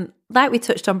like we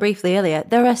touched on briefly earlier,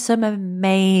 there are some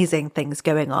amazing things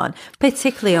going on,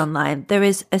 particularly online. There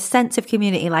is a sense of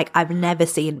community like I've never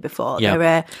seen before. Yep.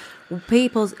 There are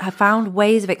people have found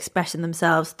ways of expressing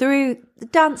themselves through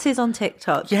dances on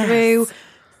TikTok, through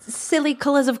silly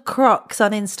colours of Crocs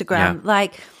on Instagram. Yeah.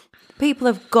 Like, people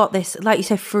have got this, like you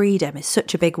said, freedom is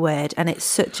such a big word, and it's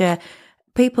such a,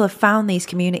 people have found these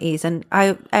communities. And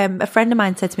I, a friend of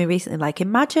mine said to me recently, like,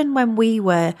 imagine when we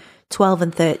were 12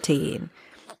 and 13,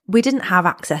 we didn't have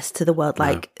access to the world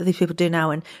like these people do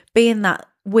now, and being that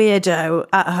weirdo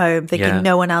at home thinking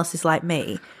no one else is like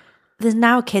me. There's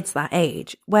now kids that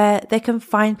age where they can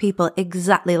find people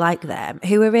exactly like them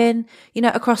who are in, you know,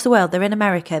 across the world. They're in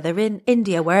America, they're in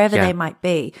India, wherever they might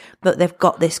be, but they've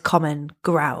got this common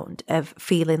ground of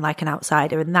feeling like an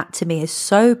outsider. And that to me is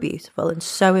so beautiful and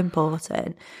so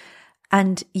important.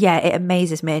 And yeah, it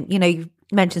amazes me. And, you know,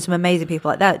 mention some amazing people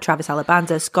like that, Travis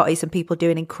Alabanza, Scotty, some people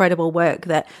doing incredible work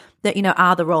that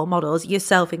are the role models,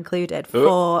 yourself included,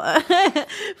 for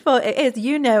it is,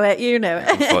 you know it.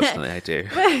 Unfortunately, I do.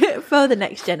 For the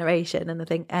next generation. And I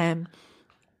think,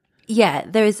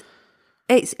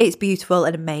 it's beautiful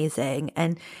and amazing.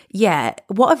 And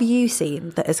what have you seen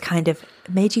that has kind of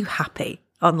made you happy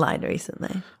online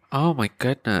recently? Oh my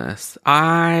goodness.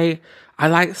 I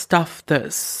like stuff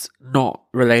that's not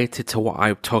related to what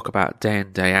I talk about day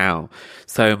in, day out.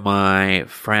 So my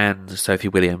friend Sophie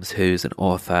Williams, who's an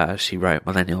author, she wrote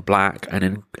Millennial Black,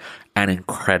 an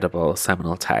incredible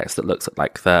seminal text that looks at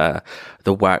like the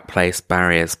workplace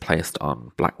barriers placed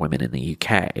on Black women in the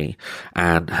UK.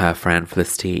 And her friend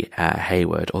Felicity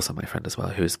Hayward, also my friend as well,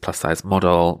 who's a plus size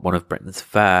model, one of Britain's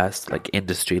first like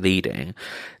industry leading.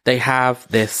 They have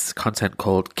this content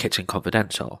called Kitchen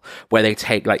Confidential, where they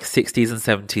take like 60s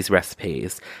and 70s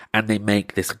recipes and they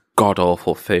make this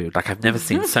god-awful food. Like, I've never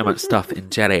seen so much stuff in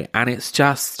jelly. And it's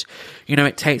just,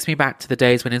 it takes me back to the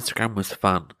days when Instagram was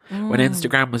fun. When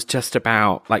Instagram was just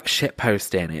about, like, shit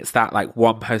posting. It's that, like,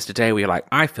 one post a day where you're like,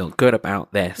 I feel good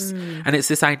about this. And it's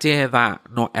this idea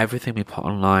that not everything we put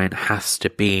online has to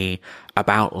be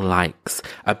about likes,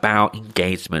 about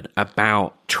engagement,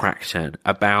 about traction,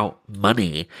 about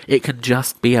money. It can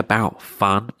just be about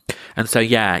fun. And so,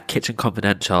 Kitchen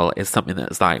Confidential is something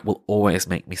that's like, will always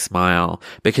make me smile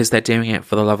because they're doing it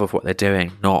for the love of what they're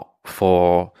doing, not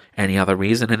for any other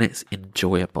reason. And it's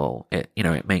enjoyable. It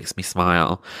makes me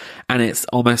smile. And it's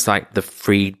almost like the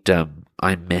freedom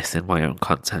I miss in my own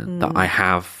content that I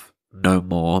have no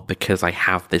more because I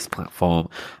have this platform.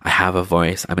 I have a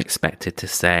voice. I'm expected to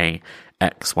say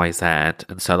X, Y, Z.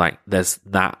 And so like there's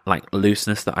that like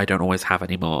looseness that I don't always have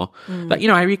anymore. Like,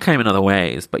 I reclaim in other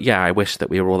ways, but I wish that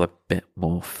we were all a bit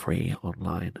more free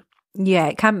online. Yeah,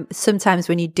 it can sometimes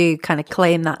when you do kind of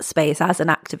claim that space as an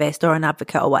activist or an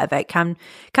advocate or whatever, it can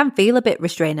feel a bit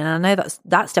restraining. And I know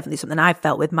that's definitely something I've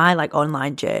felt with my like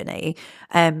online journey.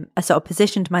 I sort of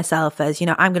positioned myself as,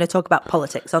 I'm going to talk about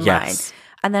politics online. Yes.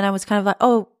 And then I was kind of like,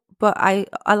 oh, but I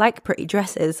like pretty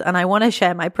dresses and I want to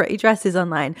share my pretty dresses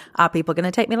online. Are people going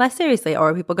to take me less seriously or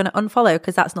are people going to unfollow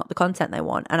because that's not the content they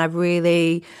want? And I've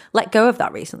really let go of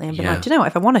that recently and been like, do you know what?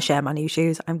 If I want to share my new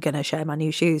shoes, I'm going to share my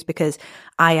new shoes because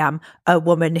I am a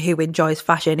woman who enjoys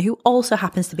fashion, who also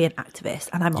happens to be an activist.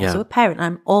 And I'm also a parent.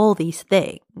 I'm all these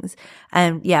things.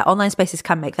 And online spaces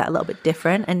can make that a little bit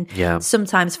different. And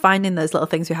sometimes finding those little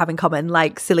things we have in common,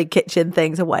 like silly kitchen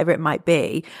things or whatever it might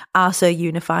be, are so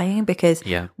unifying because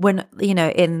when,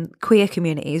 in queer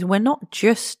communities, we're not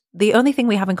just, the only thing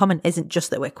we have in common isn't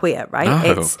just that we're queer, right?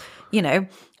 No. It's,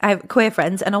 I have queer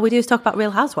friends and all we do is talk about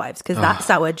Real Housewives because that's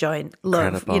our joint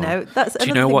love. Incredible. That's do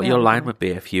you know what your line would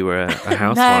be if you were a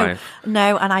housewife?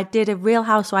 No, and I did a Real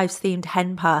Housewives themed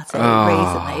hen party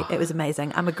recently. It was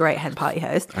amazing. I'm a great hen party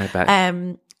host. I bet.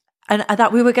 And I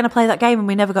thought we were going to play that game and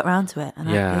we never got around to it. And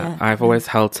I've always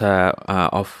held her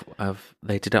off of,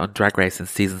 they did it on Drag Race in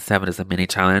season 7 as a mini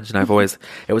challenge. And I've always,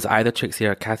 it was either Trixie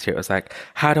or Katya. It was like,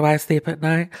 how do I sleep at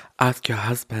night? Ask your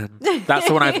husband. That's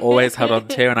the one I've always held on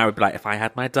to. And I would be like, if I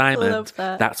had my diamond,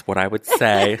 that's what I would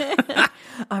say.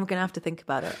 I'm going to have to think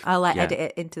about it. I'll edit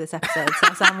it into this episode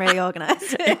so I'm really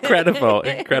organised. Incredible.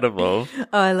 Oh,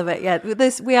 I love it. Yeah.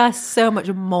 We are so much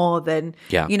more than,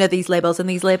 these labels, and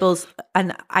these labels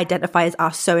and identifiers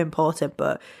are so important,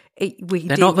 but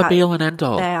they're not the be all and end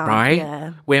all, right?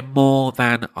 Yeah. We're more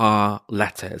than our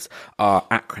letters, our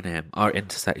acronym, our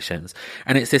intersections.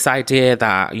 And it's this idea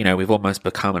that, we've almost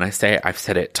become, and I've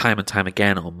said it time and time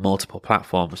again on multiple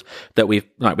platforms, that we've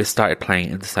started playing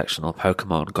intersectional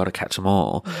Pokemon, gotta catch them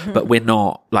all. But we're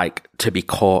not like to be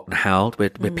caught and held. We're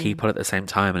people at the same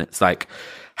time. And it's like,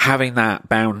 having that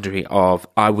boundary of,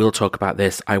 I will talk about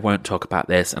this, I won't talk about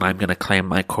this, and I'm going to claim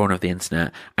my corner of the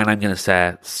internet, and I'm going to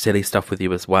share silly stuff with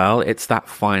you as well. It's that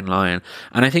fine line.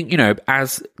 And I think,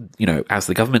 as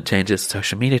the government changes,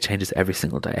 social media changes every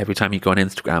single day. Every time you go on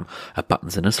Instagram, a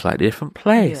button's in a slightly different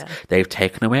place. Yeah. They've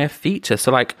taken away a feature.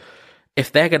 So like,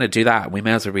 if they're going to do that, we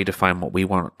may as well redefine what we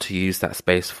want to use that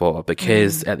space for,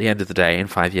 because at the end of the day, in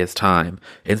 5 years' time,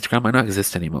 Instagram might not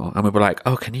exist anymore. And we were like,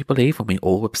 oh, can you believe when we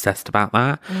all obsessed about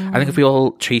that? I think if we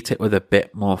all treat it with a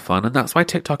bit more fun, and that's why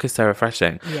TikTok is so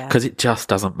refreshing, because it just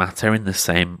doesn't matter in the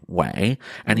same way.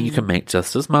 And you can make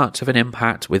just as much of an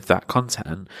impact with that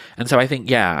content. And so I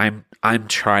think, I'm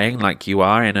trying, like you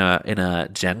are, in a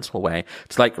gentle way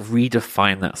to like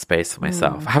redefine that space for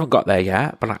myself. I haven't got there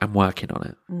yet, but I'm working on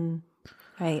it.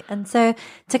 Right. And so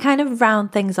to kind of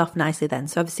round things off nicely then,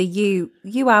 so obviously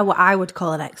you are what I would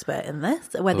call an expert in this,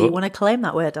 whether you want to claim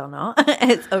that word or not,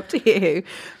 it's up to you.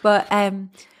 But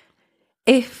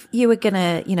if you were going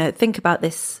to, think about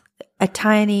this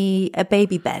a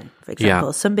baby Ben, for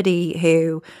example, somebody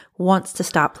who wants to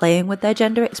start playing with their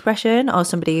gender expression, or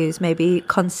somebody who's maybe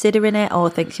considering it or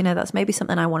thinks, that's maybe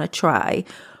something I want to try,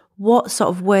 what sort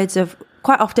of words of,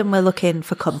 quite often we're looking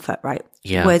for comfort, right?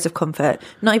 Yeah. Words of comfort,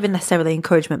 not even necessarily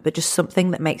encouragement, but just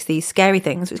something that makes these scary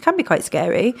things, which can be quite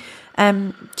scary,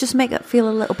 just make that feel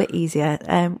a little bit easier.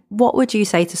 What would you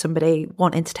say to somebody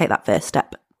wanting to take that first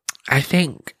step? I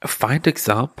think find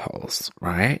examples,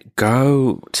 right?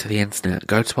 Go to the internet,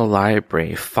 go to a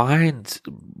library, find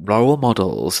role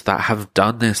models that have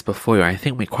done this before you. I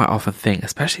think we quite often think,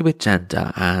 especially with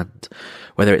gender and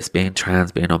whether it's being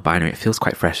trans, being non-binary, it feels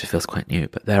quite fresh, it feels quite new,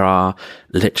 but there are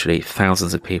literally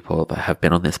thousands of people that have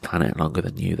been on this planet longer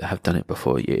than you that have done it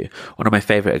before you. One of my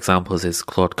favorite examples is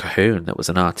Claude Cahun, that was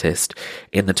an artist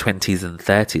in the 20s and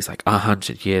 30s, like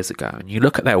 100 years ago. And you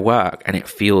look at their work and it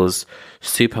feels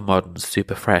super modern,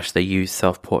 super fresh. They use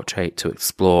self-portrait to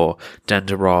explore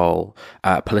gender role,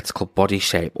 political body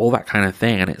shape, all that kind of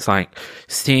thing. And it's like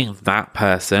seeing that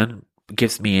person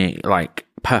gives me like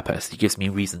purpose. It gives me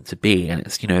reason to be. And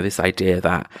it's, this idea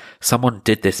that someone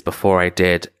did this before I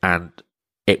did and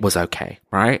it was okay,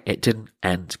 right? It didn't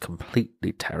end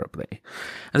completely terribly.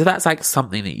 And so that's like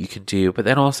something that you can do. But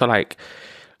then also like,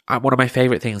 one of my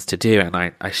favorite things to do, and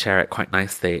I share it quite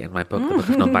nicely in my book, The Book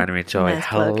of Non-Binary Joy, nice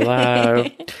hello,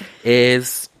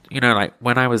 is, like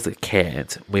when I was a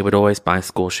kid, we would always buy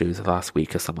school shoes the last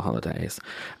week of summer holidays.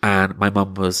 And my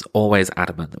mum was always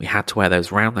adamant that we had to wear those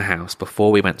around the house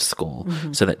before we went to school,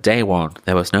 so that day one,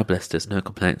 there was no blisters, no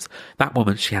complaints. That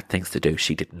woman, she had things to do.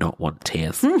 She did not want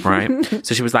tears, right?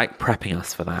 So she was like prepping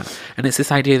us for that. And it's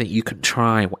this idea that you can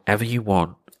try whatever you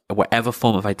want, whatever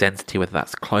form of identity, whether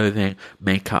that's clothing,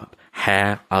 makeup,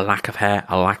 hair, a lack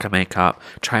of makeup,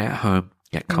 try it at home,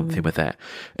 get comfy with it.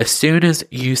 As soon as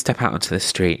you step out onto the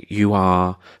street, you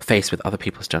are faced with other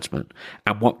people's judgment.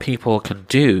 And what people can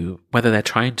do, whether they're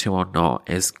trying to or not,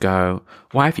 is go,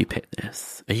 why have you picked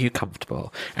this? Are you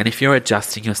comfortable? And if you're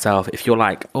adjusting yourself, if you're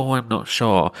like, oh, I'm not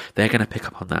sure, they're going to pick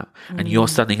up on that. And you're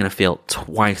suddenly going to feel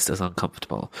twice as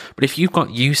uncomfortable. But if you've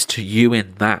got used to you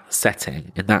in that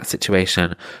setting, in that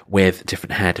situation, with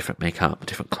different hair, different makeup,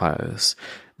 different clothes,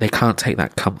 they can't take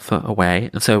that comfort away.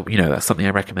 And so, that's something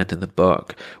I recommend in the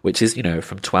book, which is,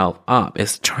 from 12 up,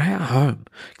 is try it at home.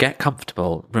 Get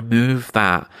comfortable. Remove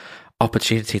that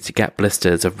opportunity to get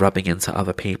blisters of rubbing into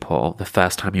other people the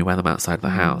first time you wear them outside the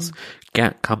house.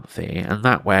 Get comfy. And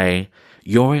that way,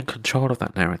 you're in control of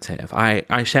that narrative.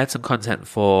 I shared some content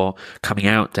for Coming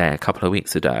Out Day a couple of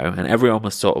weeks ago, and everyone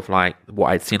was sort of like, what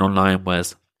I'd seen online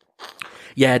was,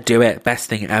 yeah, do it. Best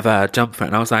thing ever. Jump for it.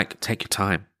 And I was like, take your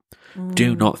time.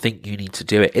 Do not think you need to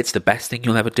do it. It's the best thing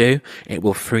you'll ever do. It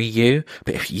will free you.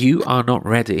 But if you are not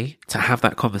ready to have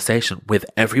that conversation with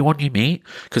everyone you meet,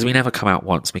 because we never come out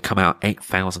once, we come out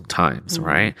 8,000 times,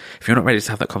 right? If you're not ready to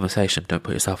have that conversation, don't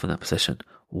put yourself in that position.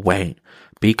 Wait.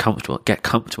 Be comfortable. Get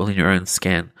comfortable in your own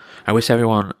skin. I wish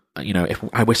everyone,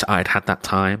 I wish I'd had that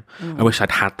time. I wish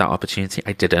I'd had that opportunity.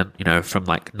 I didn't, from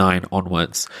like 9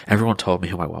 onwards. Everyone told me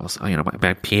who I was.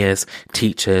 My peers,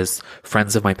 teachers,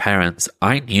 friends of my parents,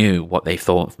 I knew what they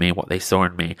thought of me, what they saw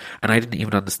in me, and I didn't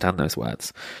even understand those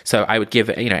words. So I would give,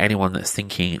 anyone that's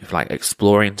thinking of like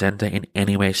exploring gender in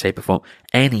any way, shape or form,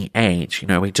 any age,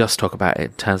 we just talk about it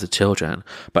in terms of children,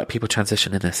 but people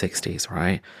transition in their 60s,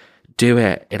 right? Do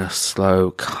it in a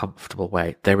slow, comfortable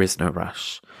way. There is no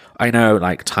rush. I know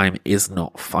like time is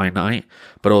not finite,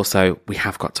 but also we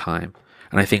have got time.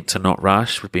 And I think to not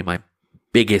rush would be my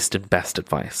biggest and best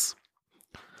advice.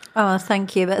 Oh,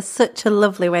 thank you. That's such a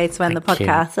lovely way to end the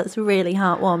podcast. That's really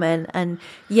heartwarming. And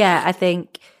yeah, I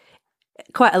think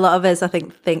quite a lot of us, I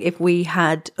think if we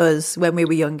had us when we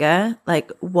were younger,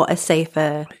 like what a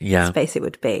safer space it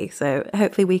would be. So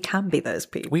hopefully we can be those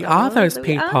people. We are those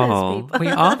people. We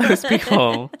are those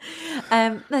people.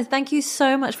 No, thank you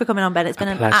so much for coming on, Ben. It's been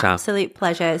an absolute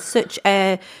pleasure. Such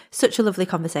a lovely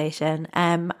conversation.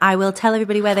 I will tell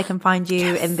everybody where they can find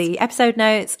you in the episode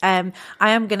notes. I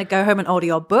am going to go home and order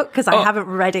your book because I haven't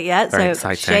read it yet. So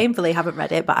exciting. Shamefully haven't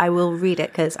read it, but I will read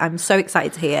it because I'm so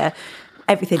excited to hear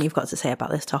everything you've got to say about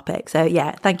this topic. So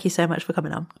yeah, thank you so much for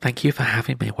coming on. Thank you for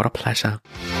having me. What a pleasure.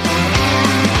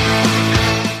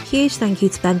 Huge thank you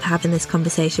to Ben for having this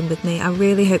conversation with me. I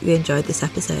really hope you enjoyed this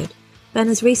episode. Ben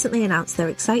has recently announced their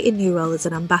exciting new role as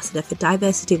an ambassador for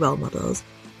diversity role models.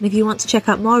 And if you want to check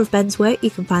out more of Ben's work, you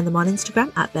can find them on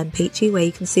Instagram at Ben Pechey, where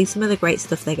you can see some of the great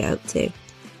stuff they get up to.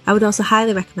 I would also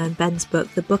highly recommend Ben's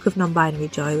book, The Book of Non-Binary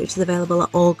Joy, which is available at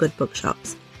all good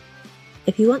bookshops.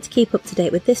 If you want to keep up to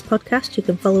date with this podcast, you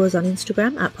can follow us on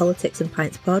Instagram at Politics and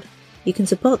Pints Pod. You can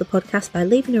support the podcast by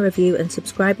leaving a review and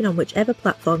subscribing on whichever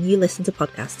platform you listen to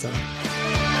podcasts on.